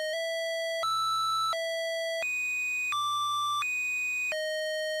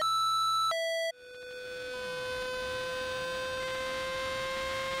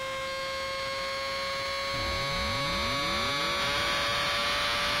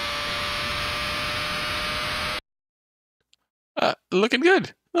 Looking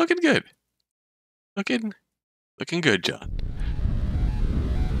good. Looking good. Looking good, John.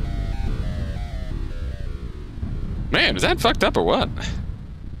 Man, is that fucked up or what?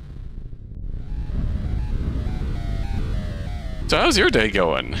 So how's your day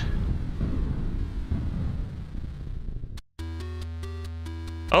going?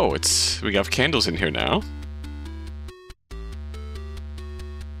 Oh, we got candles in here now.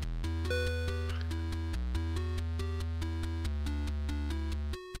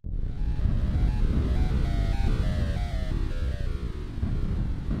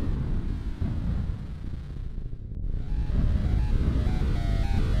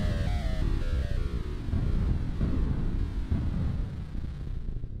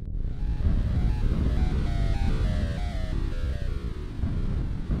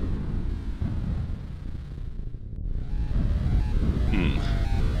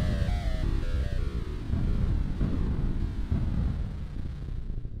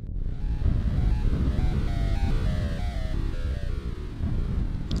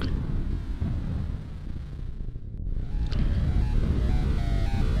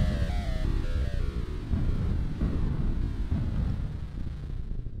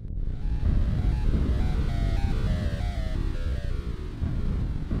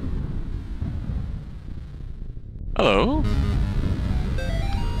 Hello.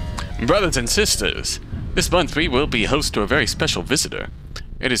 Brothers and sisters, this month we will be host to a very special visitor.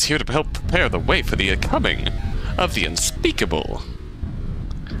 It is here to help prepare the way for the coming of the unspeakable.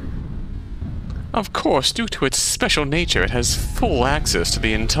 Of course, due to its special nature, it has full access to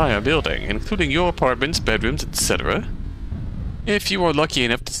the entire building, including your apartments, bedrooms, etc. If you are lucky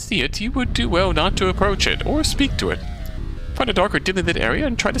enough to see it, you would do well not to approach it or speak to it. Find a dark or dimly lit area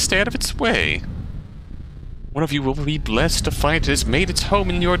and try to stay out of its way. One of you will be blessed to find it has made its home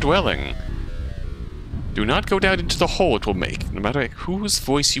in your dwelling. Do not go down into the hole it will make, no matter whose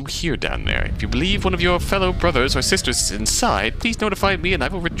voice you hear down there. If you believe one of your fellow brothers or sisters is inside, please notify me and I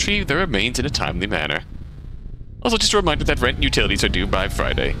will retrieve their remains in a timely manner. Also, just a reminder that rent and utilities are due by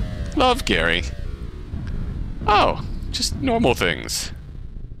Friday. Love, Gary. Oh, just normal things.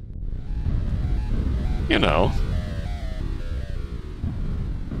 You know.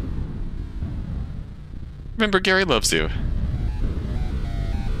 Remember, Gary loves you.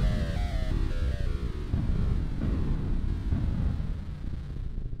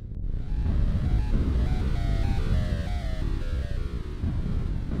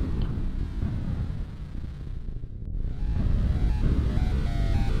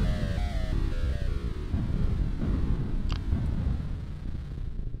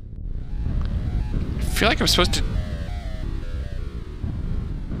 feel like I'm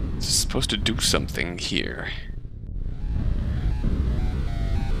supposed to do something here.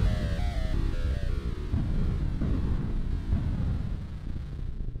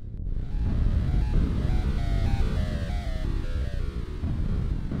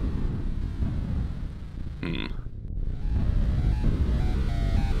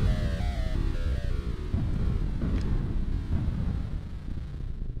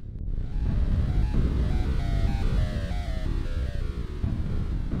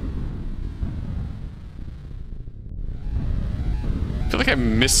 I feel like I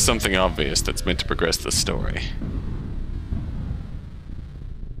missed something obvious that's meant to progress the story.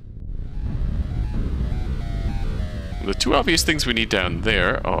 The two obvious things we need down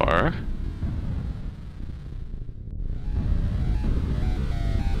there are...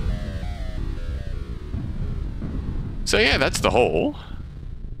 So yeah, that's the hole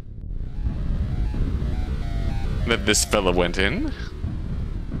that this fella went in.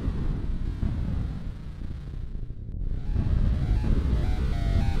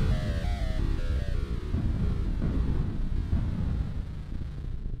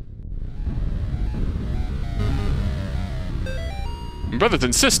 Brothers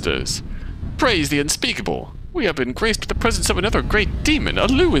and sisters, praise the unspeakable. We have been graced with the presence of another great demon.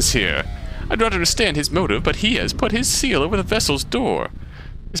 Alu is here. I do not understand his motive, but he has put his seal over the vessel's door.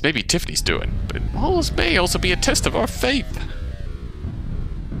 This may be Tiffany's doing, but it may also be a test of our faith.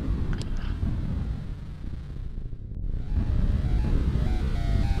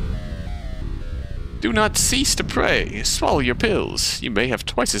 Do not cease to pray. Swallow your pills. You may have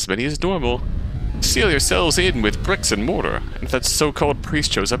twice as many as normal. Seal yourselves in with bricks and mortar, and if that so-called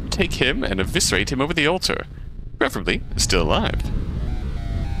priest shows up, take him and eviscerate him over the altar. Preferably still alive.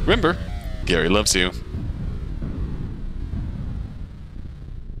 Remember, Gary loves you.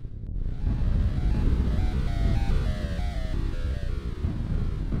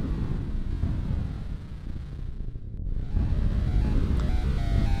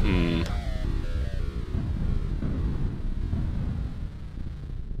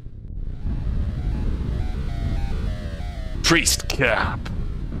 Priest cap.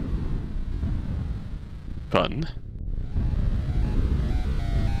 Fun.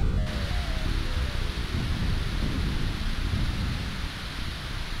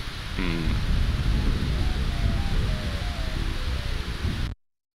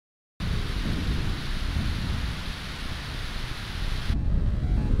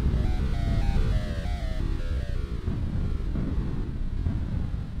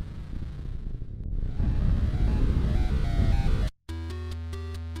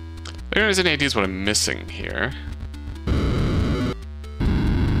 There's any ideas what I'm missing here.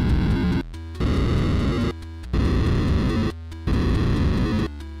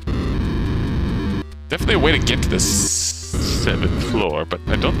 Definitely a way to get to the 7th floor, but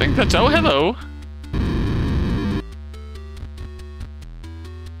I don't think that's... Oh, hello!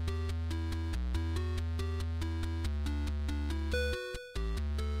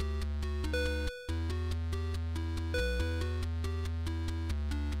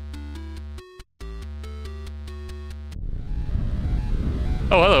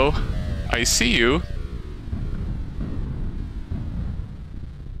 Oh, hello. I see you.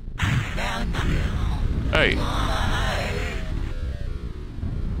 Hey.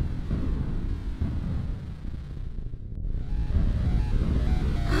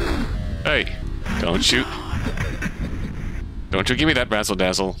 Hey. Don't shoot. Don't you give me that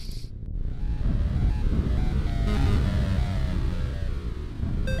razzle-dazzle.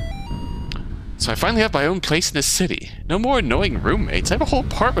 So I finally have my own place in the city. No more annoying roommates. I have a whole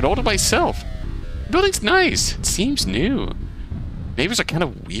apartment all to myself. The building's nice. It seems new. Neighbors are kind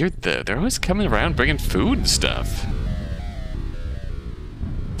of weird though. They're always coming around bringing food and stuff.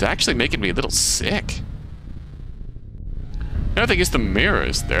 It's actually making me a little sick. Another thing is the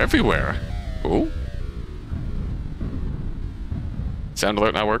mirrors. They're everywhere. Oh. Sound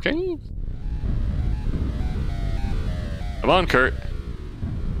alert not working? Come on, Kurt.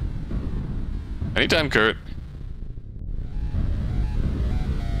 Anytime, Kurt.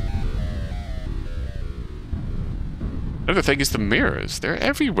 Another thing is the mirrors. They're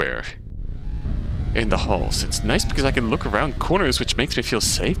everywhere. In the halls. It's nice because I can look around corners, which makes me feel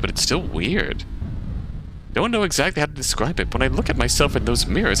safe, but it's still weird. Don't know exactly how to describe it. When I look at myself in those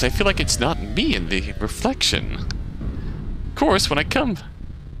mirrors, I feel like it's not me in the reflection. Of course, when I come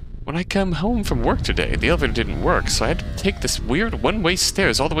home from work today, the elevator didn't work, so I had to take this weird one-way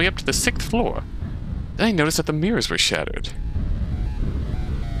stairs all the way up to the 6th floor. Then I noticed that the mirrors were shattered.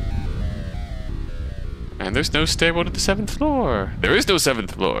 And there's no stairwell to the 7th floor. There is no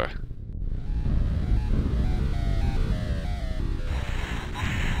 7th floor.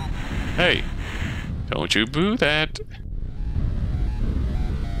 Hey, don't you boo that.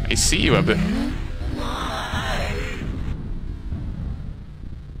 I see you up there.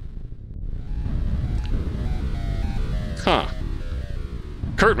 Huh.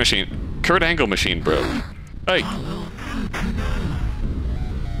 Kurt angle machine broke. Hey.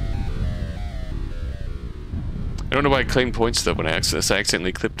 I don't know why I claimed points though when I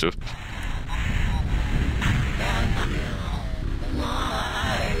accidentally clipped a...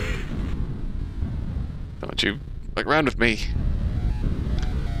 Don't you fuck around with me.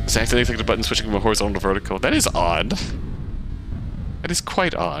 I accidentally clicked a button switching from horizontal to vertical. That is odd. That is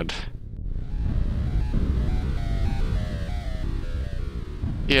quite odd.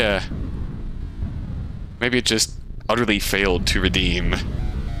 Yeah. Maybe it just utterly failed to redeem.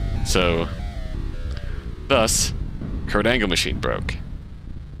 So... Thus, Kurt angle machine broke.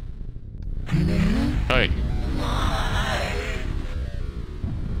 Hey.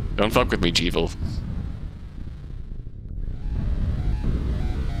 Don't fuck with me, Jeevel.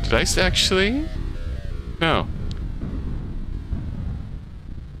 Did I actually? No.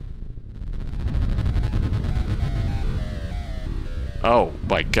 Oh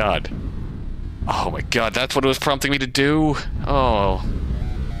my god. Oh my god, that's what it was prompting me to do? Oh.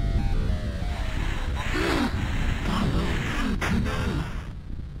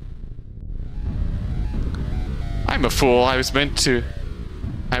 I'm a fool. I was meant to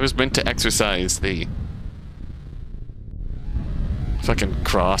exercise the fucking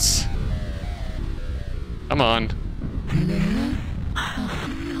cross. Come on.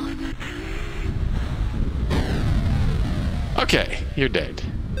 Okay, you're dead.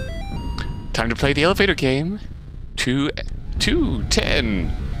 Time to play the elevator game. 2,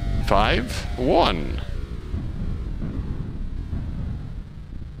 10, 5, 1.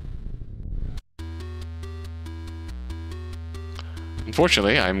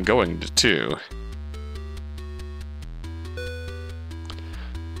 Unfortunately, I'm going to 2.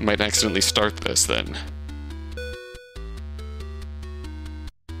 Might accidentally start this then.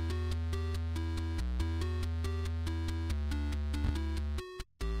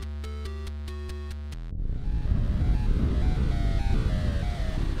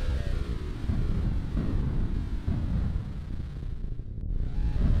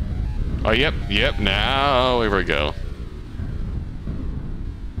 Oh, yep, now here we go.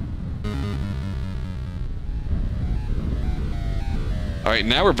 Alright,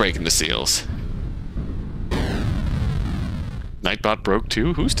 now we're breaking the seals. Nightbot broke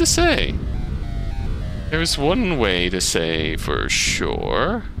too? Who's to say? There's one way to say for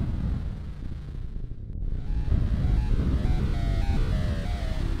sure.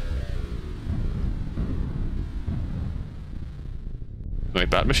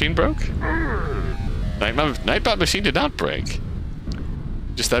 Nightbot machine broke? Nightbot machine did not break.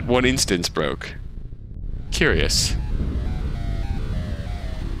 Just that one instance broke. Curious.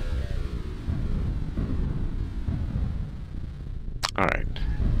 Alright.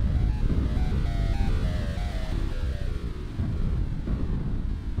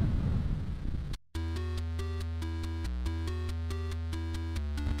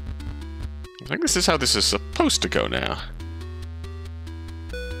 I think this is how this is supposed to go now.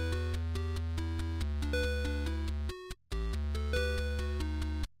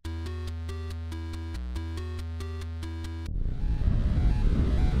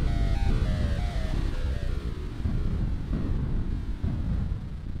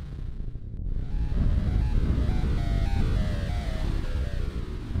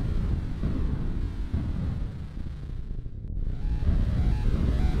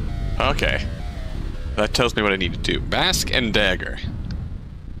 Okay. That tells me what I need to do. Mask and dagger.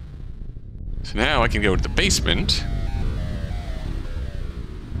 So now I can go to the basement.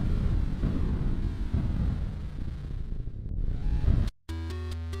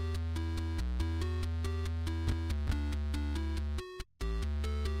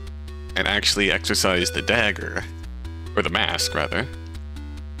 And actually exercise the dagger. Or the mask, rather.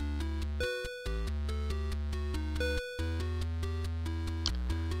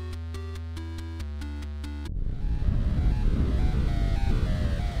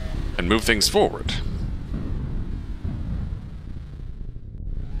 And move things forward.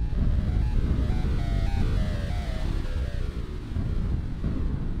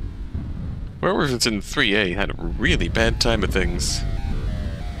 Whoever's in 3A had a really bad time of things.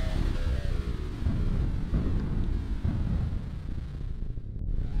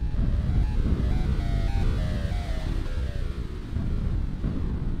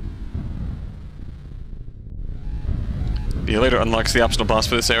 The elevator unlocks the optional boss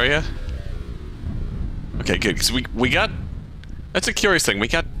for this area. Okay, good, because we got That's a curious thing. We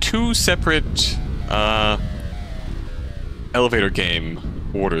got two separate elevator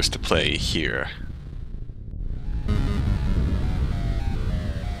game orders to play here.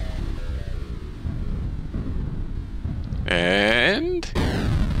 And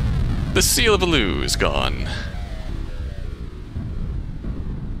the Seal of Elu is gone.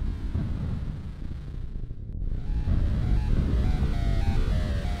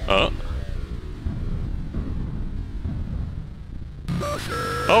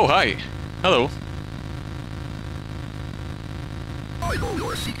 Oh, hi. Hello. I know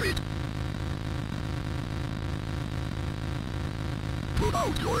your secret. Put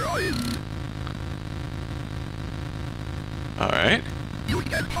out your eyes. Alright. You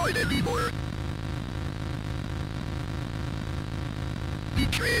can't hide anymore.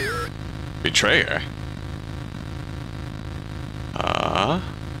 Betrayer. Betrayer? Oh.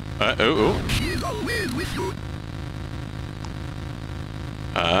 She's always with you.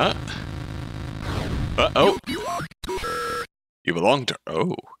 Oh. You belong to her. You belong to...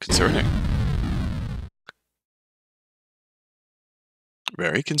 Oh, concerning.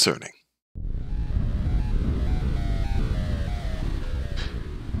 Very concerning.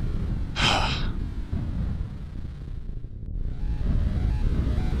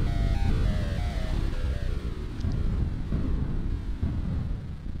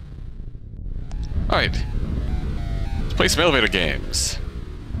 Alright. Let's play some elevator games.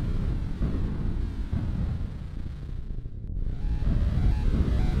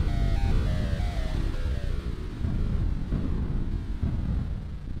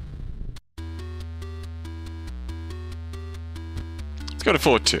 Let's go to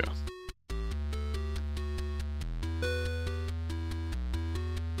floor 2.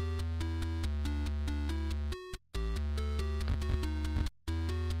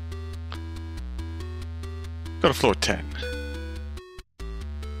 Go to floor 10.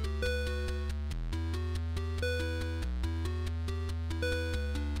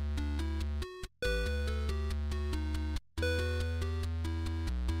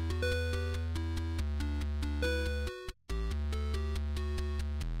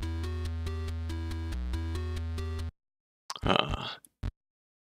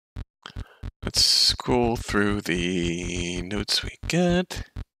 Let's scroll through the notes we get.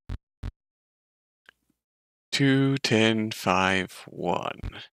 2, 10, 5, 1.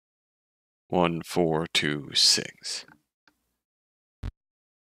 1, 4, 2, 6.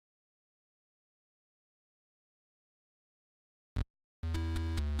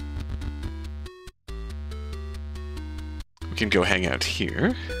 We can go hang out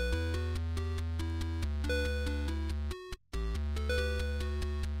here.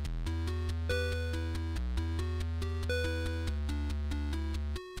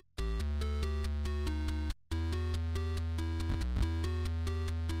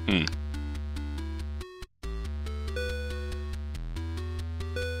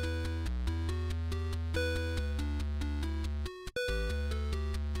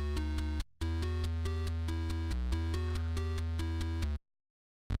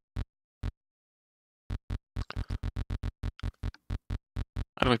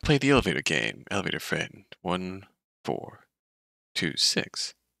 How do I play the elevator game? Elevator friend. 1, 4, 2,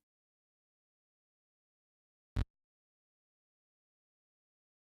 6.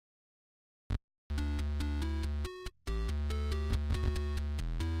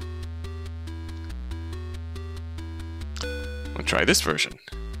 I'll try this version.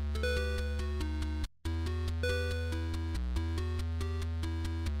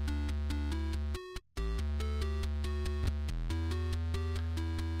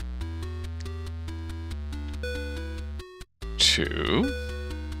 Two.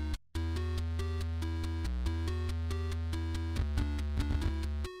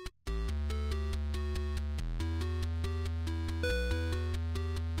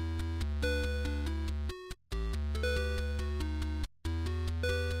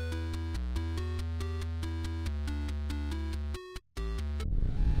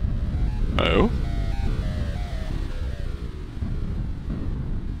 Oh.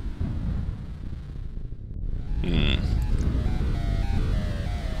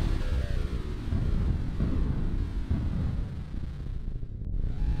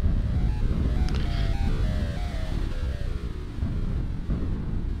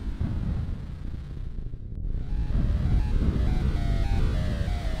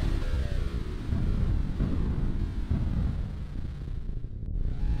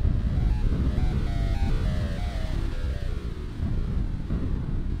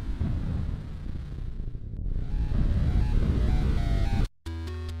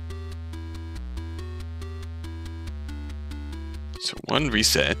 So 1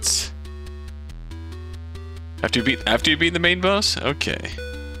 resets. After you beat the main boss? Okay.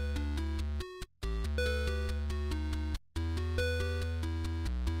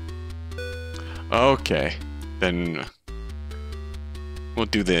 Okay. Then we'll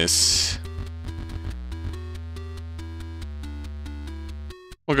do this.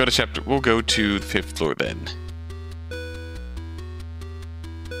 We'll go to the 5th floor then.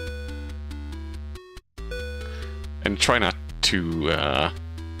 And try not to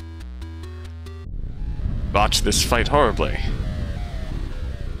botch this fight horribly.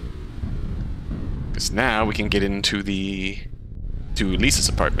 Because now we can get into to Lisa's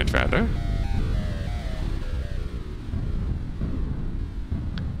apartment, rather.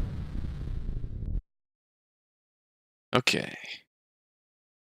 Okay.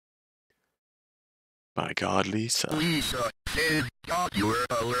 My God, Lisa. Lisa, thank God you're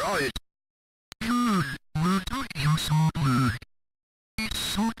alright. Good, what are you so good? It's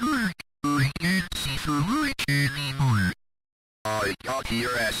so dark, I can't see the light anymore. I got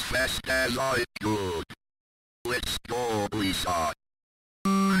here as fast as I could. Let's go, Lisa.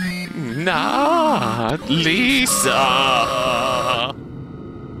 Not Lisa!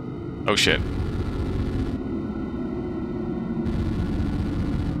 Oh shit.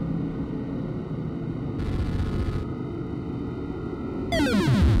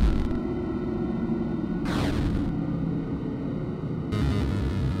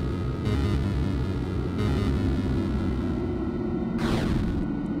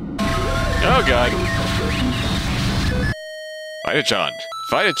 Oh god. Fight it, John.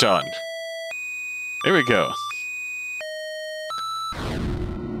 Fight it, John. Here we go.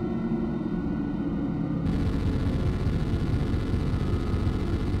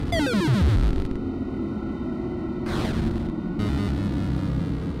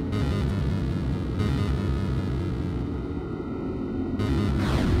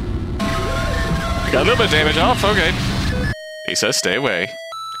 Got a little bit of damage off, okay. Lisa, stay away.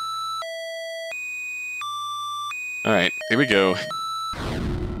 Alright, here we go.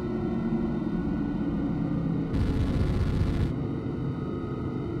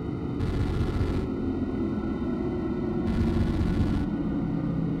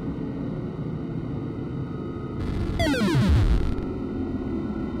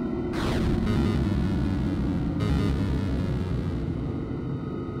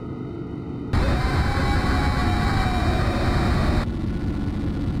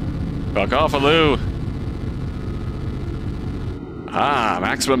 Fuck off, Aloo! Ah,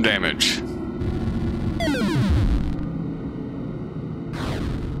 maximum damage.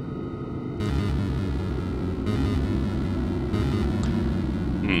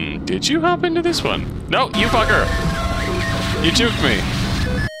 Did you hop into this one? No, you fucker! You juked me!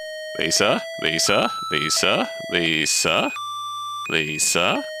 Lisa, Lisa, Lisa, Lisa,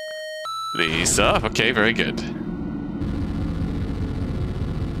 Lisa, Lisa. Okay, very good.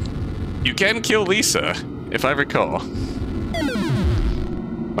 You can kill Lisa, if I recall.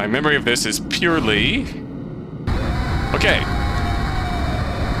 My memory of this is purely... Okay.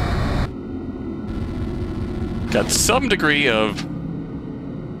 Got some degree of...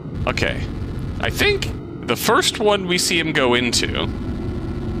 Okay. I think the first one we see him go into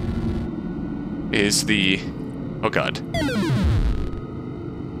is the... Oh god.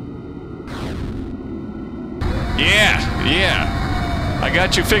 Yeah! Yeah! I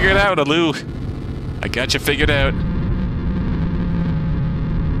got you figured out, Aloo. I got you figured out.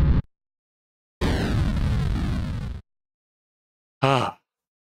 Ah.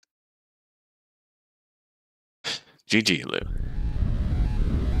 GG, Aloo.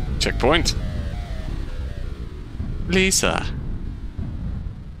 Checkpoint. Lisa.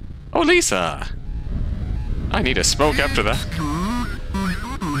 Oh, Lisa. I need a smoke after that.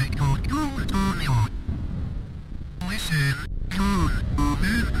 Listen, good,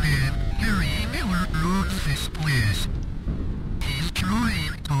 man, Harry Miller runs this place. He's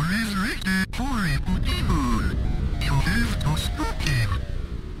trying to resurrect that horrible demon. You have to stop him.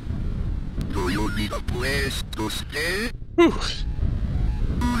 Do you need a place to stay? Whew.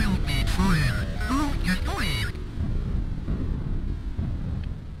 I'll be fine. How you doing?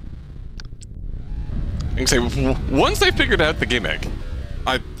 I can say once they figured out the gimmick,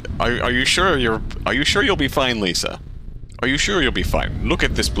 are you sure you'll be fine, Lisa? Are you sure you'll be fine? Look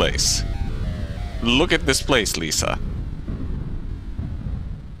at this place. Look at this place, Lisa.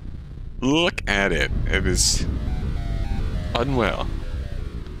 Look at it. It is unwell.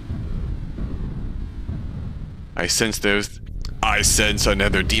 I sense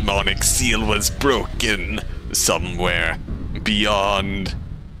another demonic seal was broken somewhere beyond.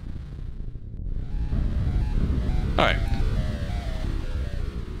 Alright.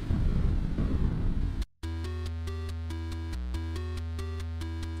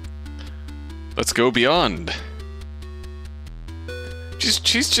 Let's go beyond.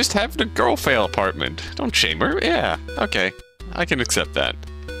 She's just having a girl fail apartment. Don't shame her. Yeah, okay. I can accept that.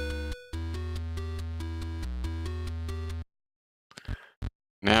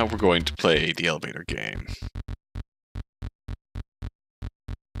 Now we're going to play the elevator game.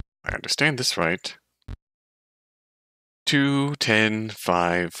 I understand this right. 2, 10,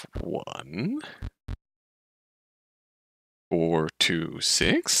 5, 1. 4, 2,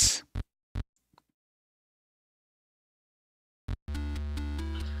 6.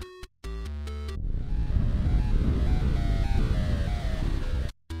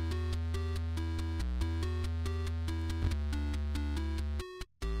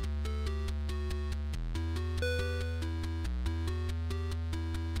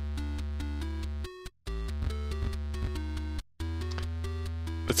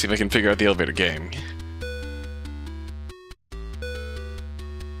 Let's see if I can figure out the elevator game.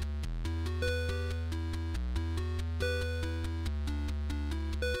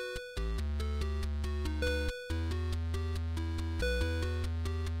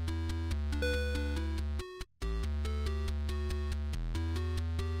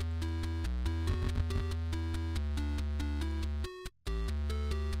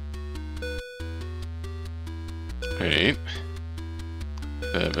 Eight,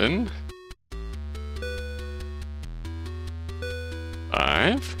 7,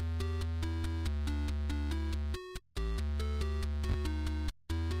 5.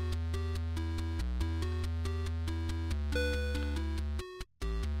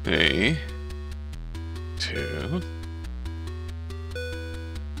 A, 2.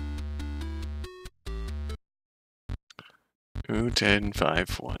 2, 10, 5,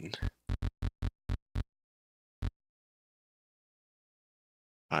 1.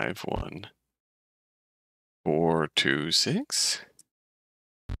 5, 1. 4, 2, 6.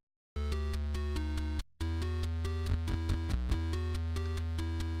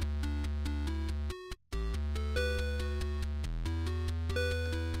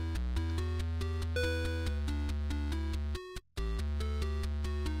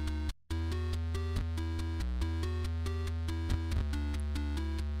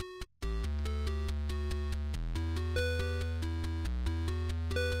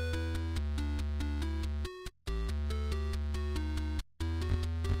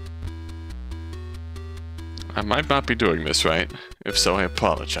 I might not be doing this right. If so, I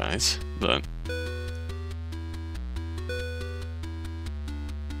apologize, but...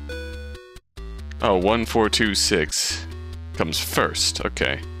 Oh, 1, 4, 2, 6 comes first.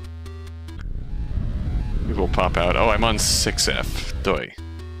 Okay. It will pop out. Oh, I'm on 6F. Doi.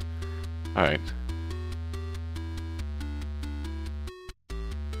 Alright.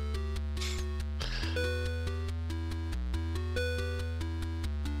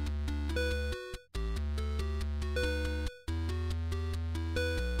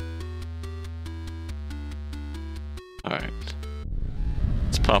 Alright.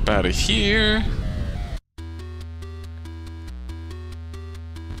 Let's pop out of here.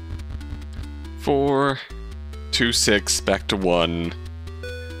 Four, 2, 6, back to 1,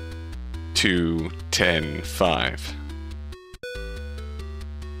 2, 10, 5.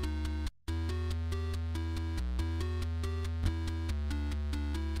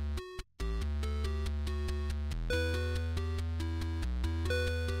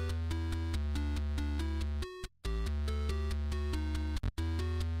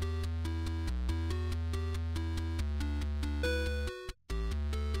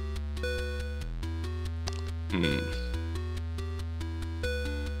 Hmm.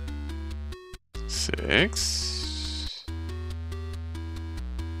 6.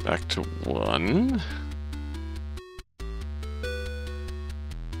 Back to 1.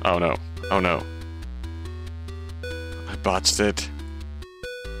 Oh no. Oh no. I botched it.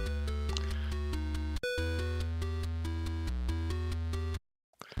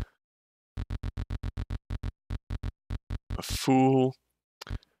 A fool.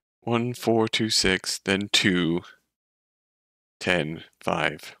 1, 4, 2, 6, then 2, 10,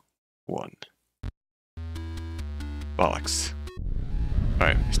 5, 1. Bollocks.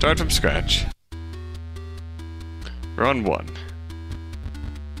 Alright, start from scratch. We're on 1.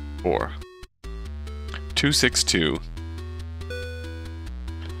 4. 2, 6, 2.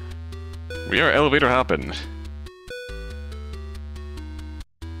 We are elevator hopping.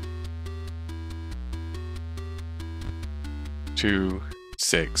 Two,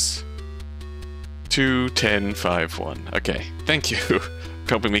 6, 2, 10, 5, 1. Okay, thank you.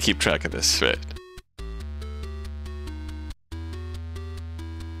 Helping me keep track of this. Right.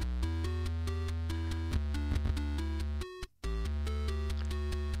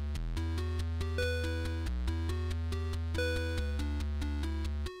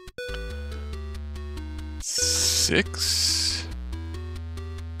 6,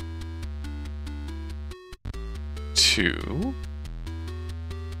 2,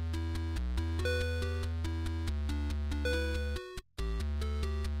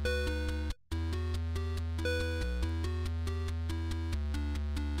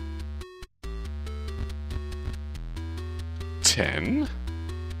 10.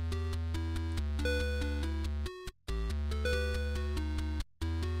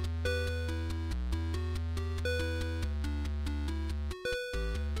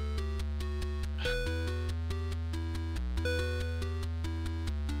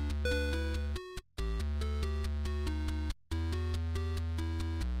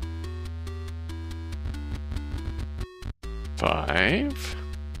 Five.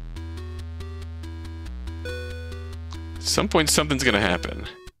 At some point, something's gonna happen.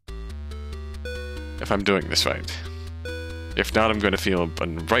 If I'm doing this right. If not, I'm gonna feel a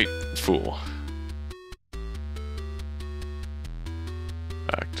right fool.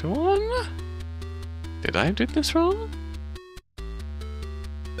 Back to 1. Did I do this wrong?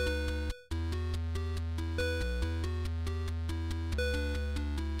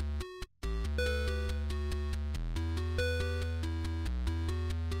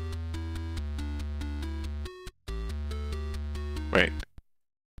 Wait.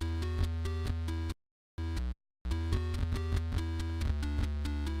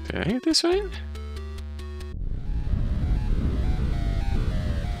 Did I get this right?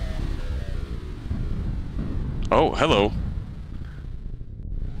 Oh, hello.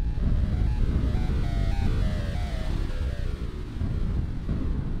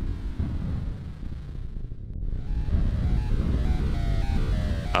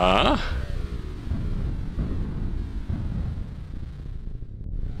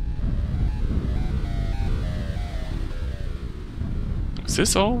 Is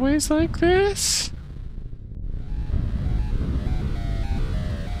this always like this?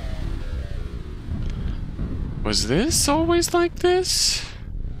 Was this always like this?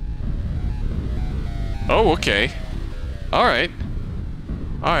 Oh, okay. Alright.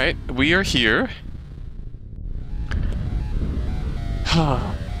 Alright, we are here.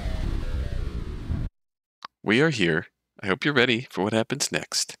 We are here. I hope you're ready for what happens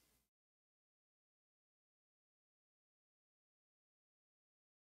next.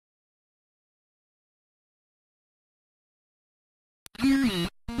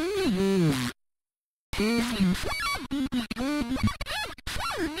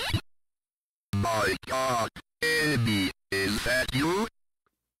 My God, Amy, is that you?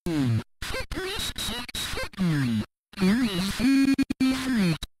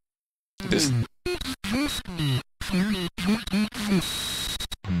 This...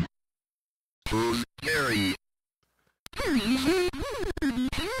 Who's Gary?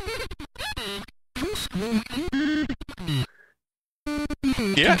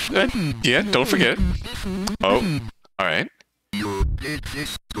 Yeah, don't forget. Oh, alright. You did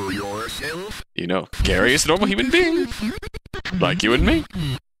this to yourself? You know, Gary is a normal human being. Like you and me.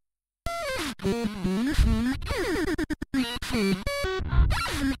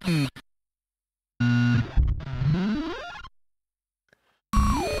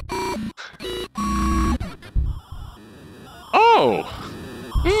 Oh!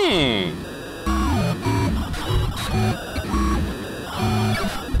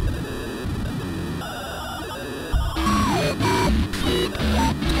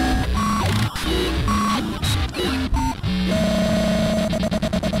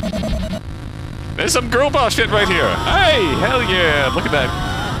 There's some girl boss shit right here. Hey, hell yeah, look at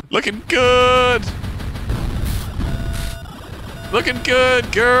that. Looking good. Looking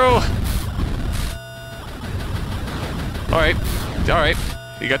good, girl. Alright, alright.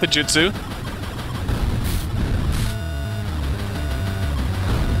 You got the jutsu.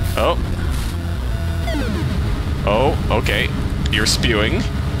 Oh. Oh, okay. You're spewing.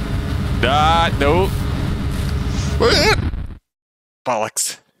 No.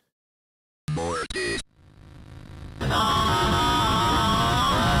 Bollocks.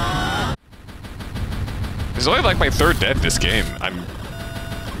 This is only like my 3rd death this game. I'm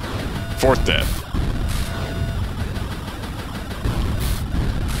 4th death.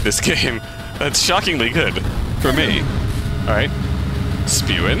 This game, that's shockingly good for me. Alright.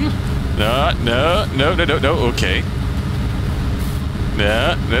 Spewing. No, okay.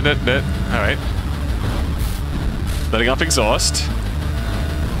 No. Alright. Letting off exhaust.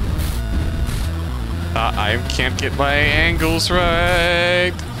 I can't get my angles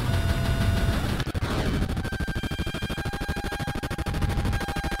right.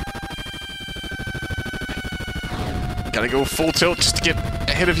 Gotta go full tilt just to get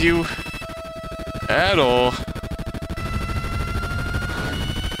ahead of you at all.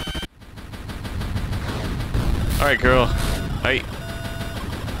 Alright, girl. Hey.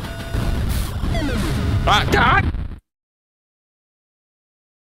 Ah, God!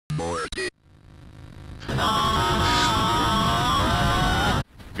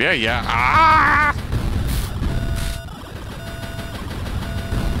 Yeah, yeah. Ah!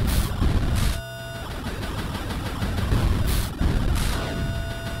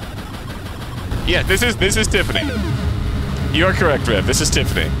 Yeah, this is Tiffany. You are correct, Rev. This is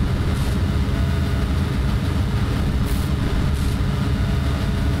Tiffany.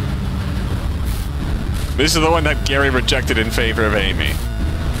 This is the one that Gary rejected in favor of Amy.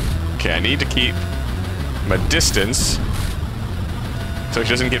 Okay, I need to keep my distance so she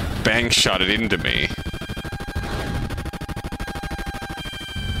doesn't get bank shotted into me.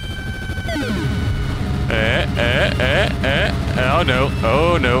 Oh no,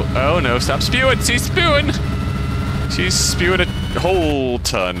 oh no, oh no, stop spewing! She's spewing! She's spewing a whole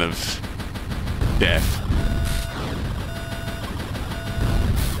ton of death.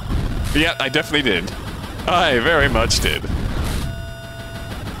 Yeah, I definitely did. I very much did.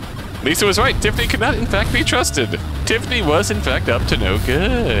 Lisa was right. Tiffany could not, in fact, be trusted. Tiffany was, in fact, up to no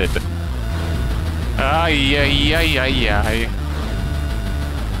good. Ay, ay, ay, ay, ay.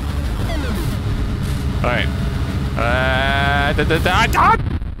 Alright.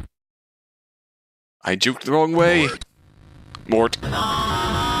 I juked the wrong way. Mort.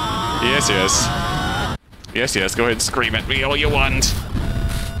 Yes, yes. Yes, yes, go ahead and scream at me all you want.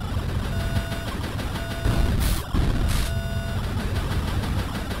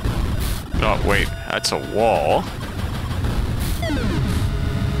 Oh, wait, that's a wall.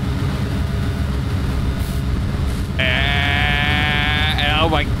 Oh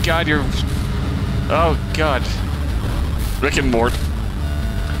my god, you're... Oh god. Rick and Mort.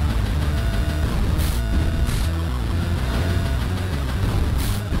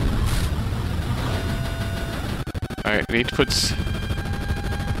 Alright, I need to put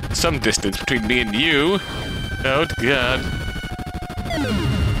some distance between me and you. Oh god.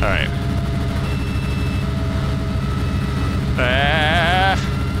 Alright.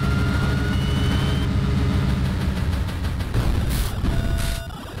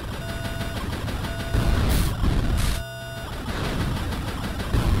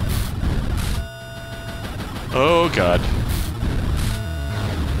 Oh god.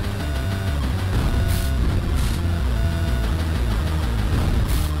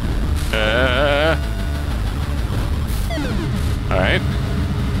 Alright.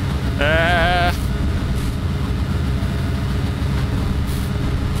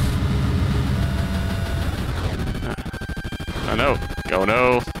 Oh no. Oh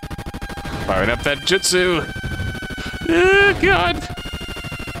no. Firing up that jutsu. Oh god.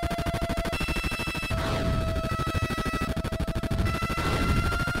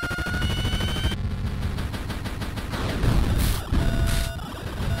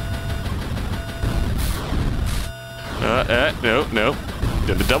 No, no.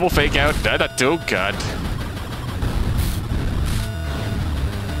 Did the double fake out. Oh god.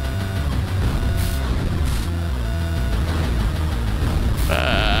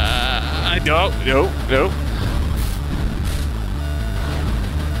 No, no, no.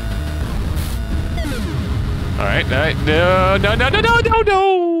 Alright, alright. No, no, no, no, no, no,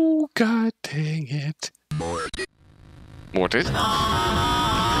 no. God dang it. Mortis.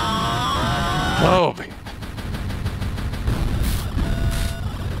 Oh, man.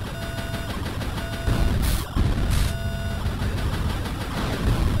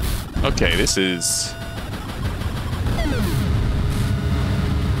 Okay, this is...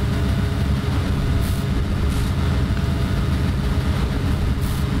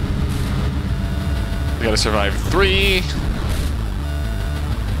 We gotta survive 3.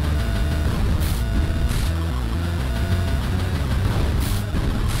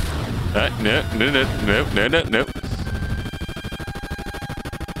 No, no, no, no, no, no, no.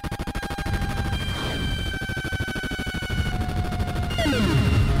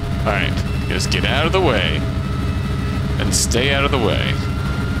 Alright, just get out of the way. And stay out of the way.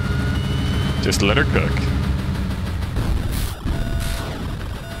 Just let her cook.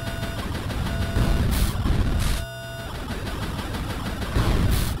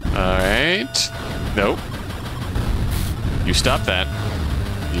 Alright. Nope. You stop that.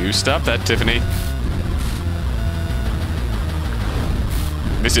 You stop that, Tiffany.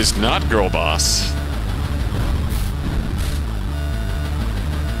 This is not Girl Boss.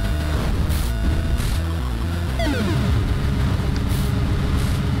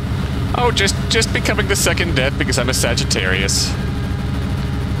 Oh, just becoming the second death because I'm a Sagittarius.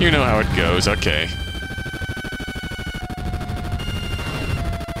 You know how it goes, okay.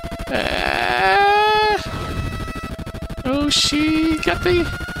 she got the...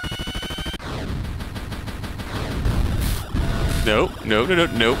 No, no, no, no,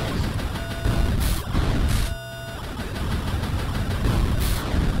 no.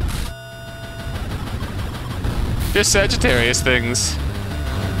 Just Sagittarius things.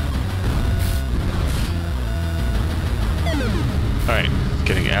 Alright,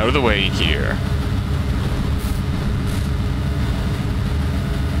 getting out of the way here.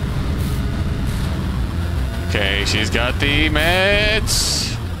 Okay, she's got the meds.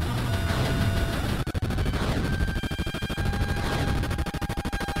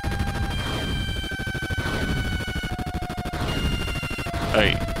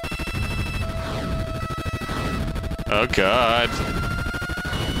 Hey. Oh god.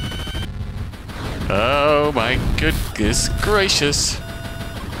 Oh my goodness gracious.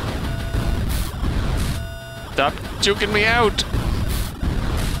 Stop juking me out.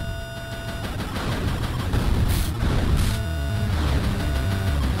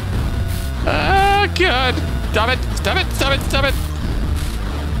 Oh god. Stop it, stop it, stop it, stop it.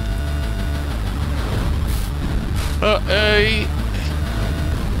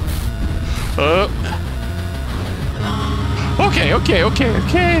 Okay, okay, okay,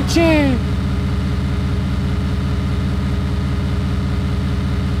 okay, okay.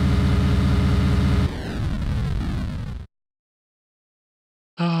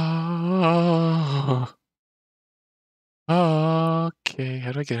 Oh. Okay,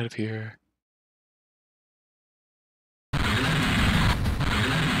 how do I get out of here?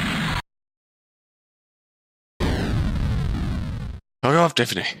 Fuck off,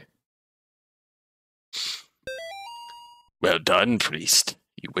 Tiffany. Well done, priest.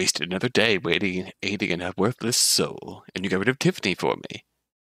 You wasted another day aiding a worthless soul, and you got rid of Tiffany for me.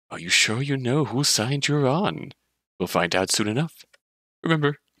 Are you sure you know whose side you're on? We'll find out soon enough.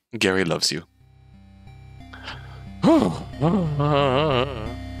 Remember, Gary loves you.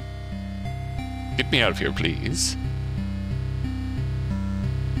 Get me out of here, please.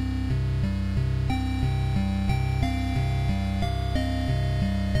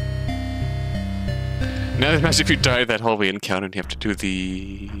 Now imagine if you die that hallway encounter and you have to do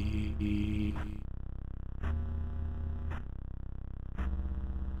the...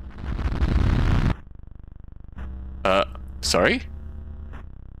 Sorry?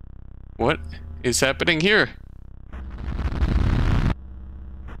 What is happening here?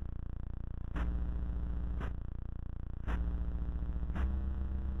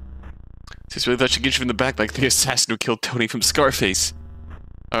 This really thought she'd get you from the back like the assassin who killed Tony from Scarface.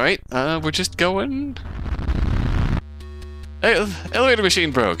 Alright, we're just going... Hey, elevator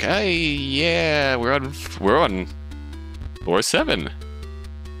machine broke. Yeah, we're on floor 7.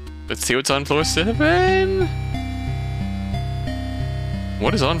 Let's see what's on floor 7.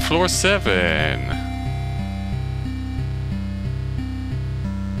 What is on floor 7?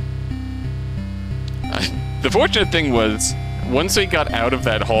 The fortunate thing was, once we got out of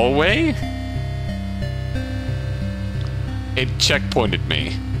that hallway, it checkpointed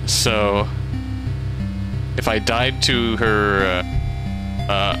me. So, if I died to her,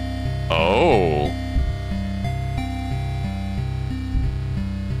 oh.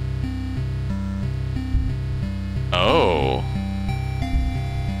 Oh.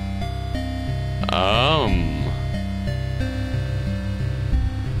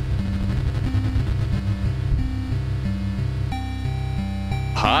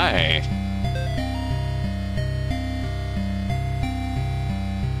 Hi.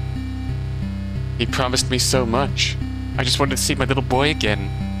 He promised me so much. I just wanted to see my little boy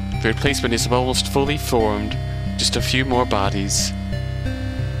again. The replacement is almost fully formed. Just a few more bodies.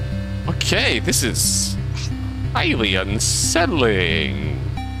 Okay, this is highly unsettling.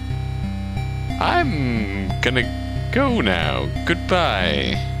 I'm gonna go now.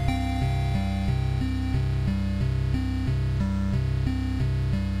 Goodbye.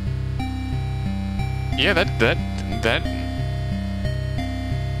 Yeah, that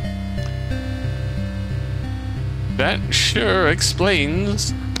sure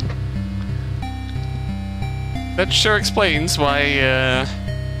explains. That sure explains why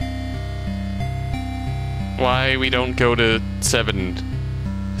we don't go to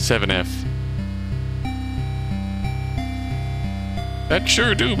 7F. That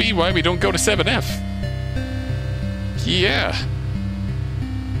sure do be why we don't go to 7F. Yeah.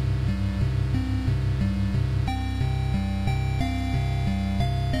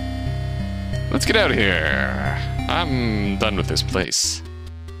 Let's get out of here. I'm done with this place.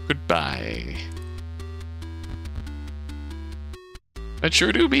 Goodbye. That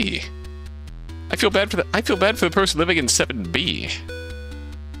sure do be. I feel bad for the person living in 7B.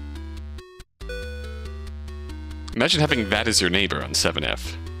 Imagine having that as your neighbor on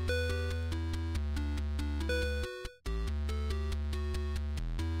 7F.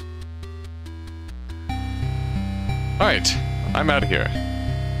 Alright, I'm out of here.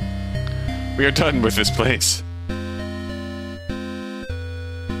 We are done with this place.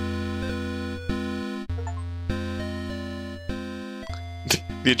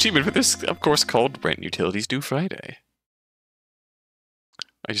 The achievement for this, of course, called Rent Utilities Due Friday.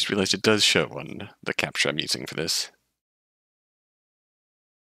 I just realized it does show on the capture I'm using for this.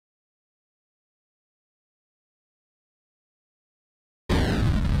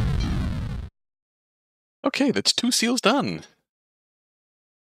 Okay, that's 2 seals done.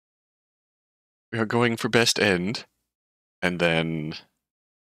 We are going for best end, and then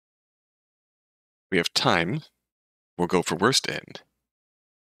we have time. We'll go for worst end.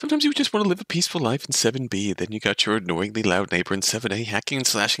 Sometimes you just want to live a peaceful life in 7B, then you got your annoyingly loud neighbor in 7A hacking and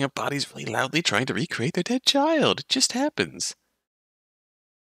slashing up bodies really loudly trying to recreate their dead child. It just happens.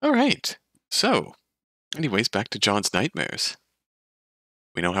 Alright, so, anyways, back to John's nightmares.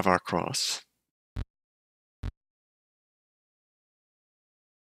 We now have our cross.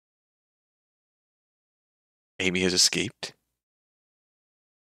 Amy has escaped.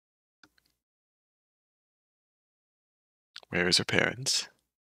 Where is her parents?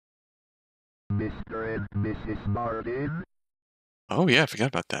 Mr. and Mrs. Martin? Oh yeah, I forgot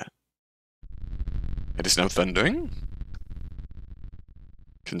about that. It is now thundering.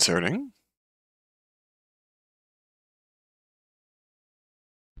 Concerning.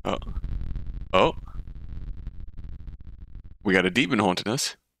 Oh. Oh. We got a demon haunting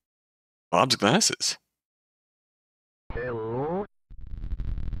us. Bob's glasses. Hello?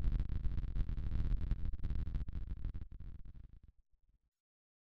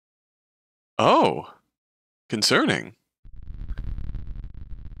 Oh. Concerning.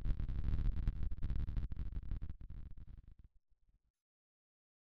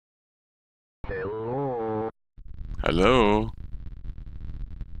 Hello? Hello.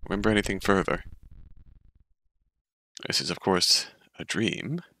 Remember anything further? This is, of course, a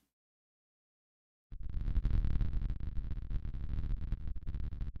dream.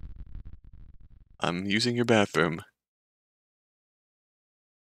 I'm using your bathroom.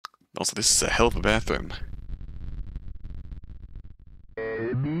 Also, this is a hell of a bathroom.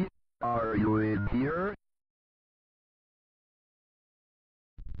 Amy, are you in here?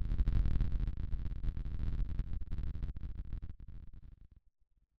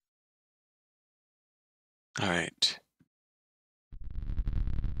 Alright.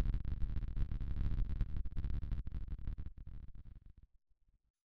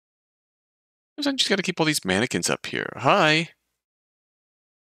 I just gotta keep all these mannequins up here. Hi!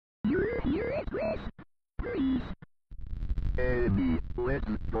 You're here at rest, please. Amy, let's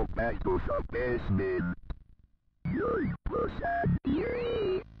go back to the basement. You're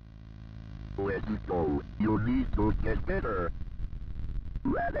Yuri. Let's go. You need to get better.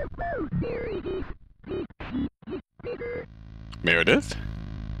 What about Meredith? Did she get better? Meredith?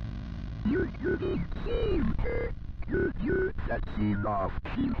 You couldn't save her. Could you? That's enough.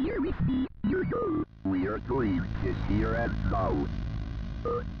 She's here with me. You go. We are doing this here and now.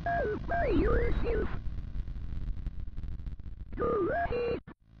 All by yourself. Go ahead.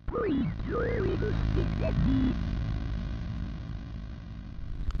 Please join the stick at me.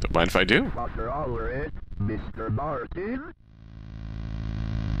 Don't mind if I do. Dr. Allred, Mr. Martin.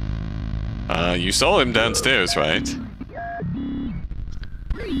 You saw him downstairs, right?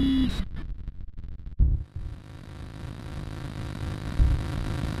 Please.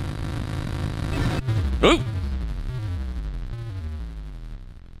 Oh!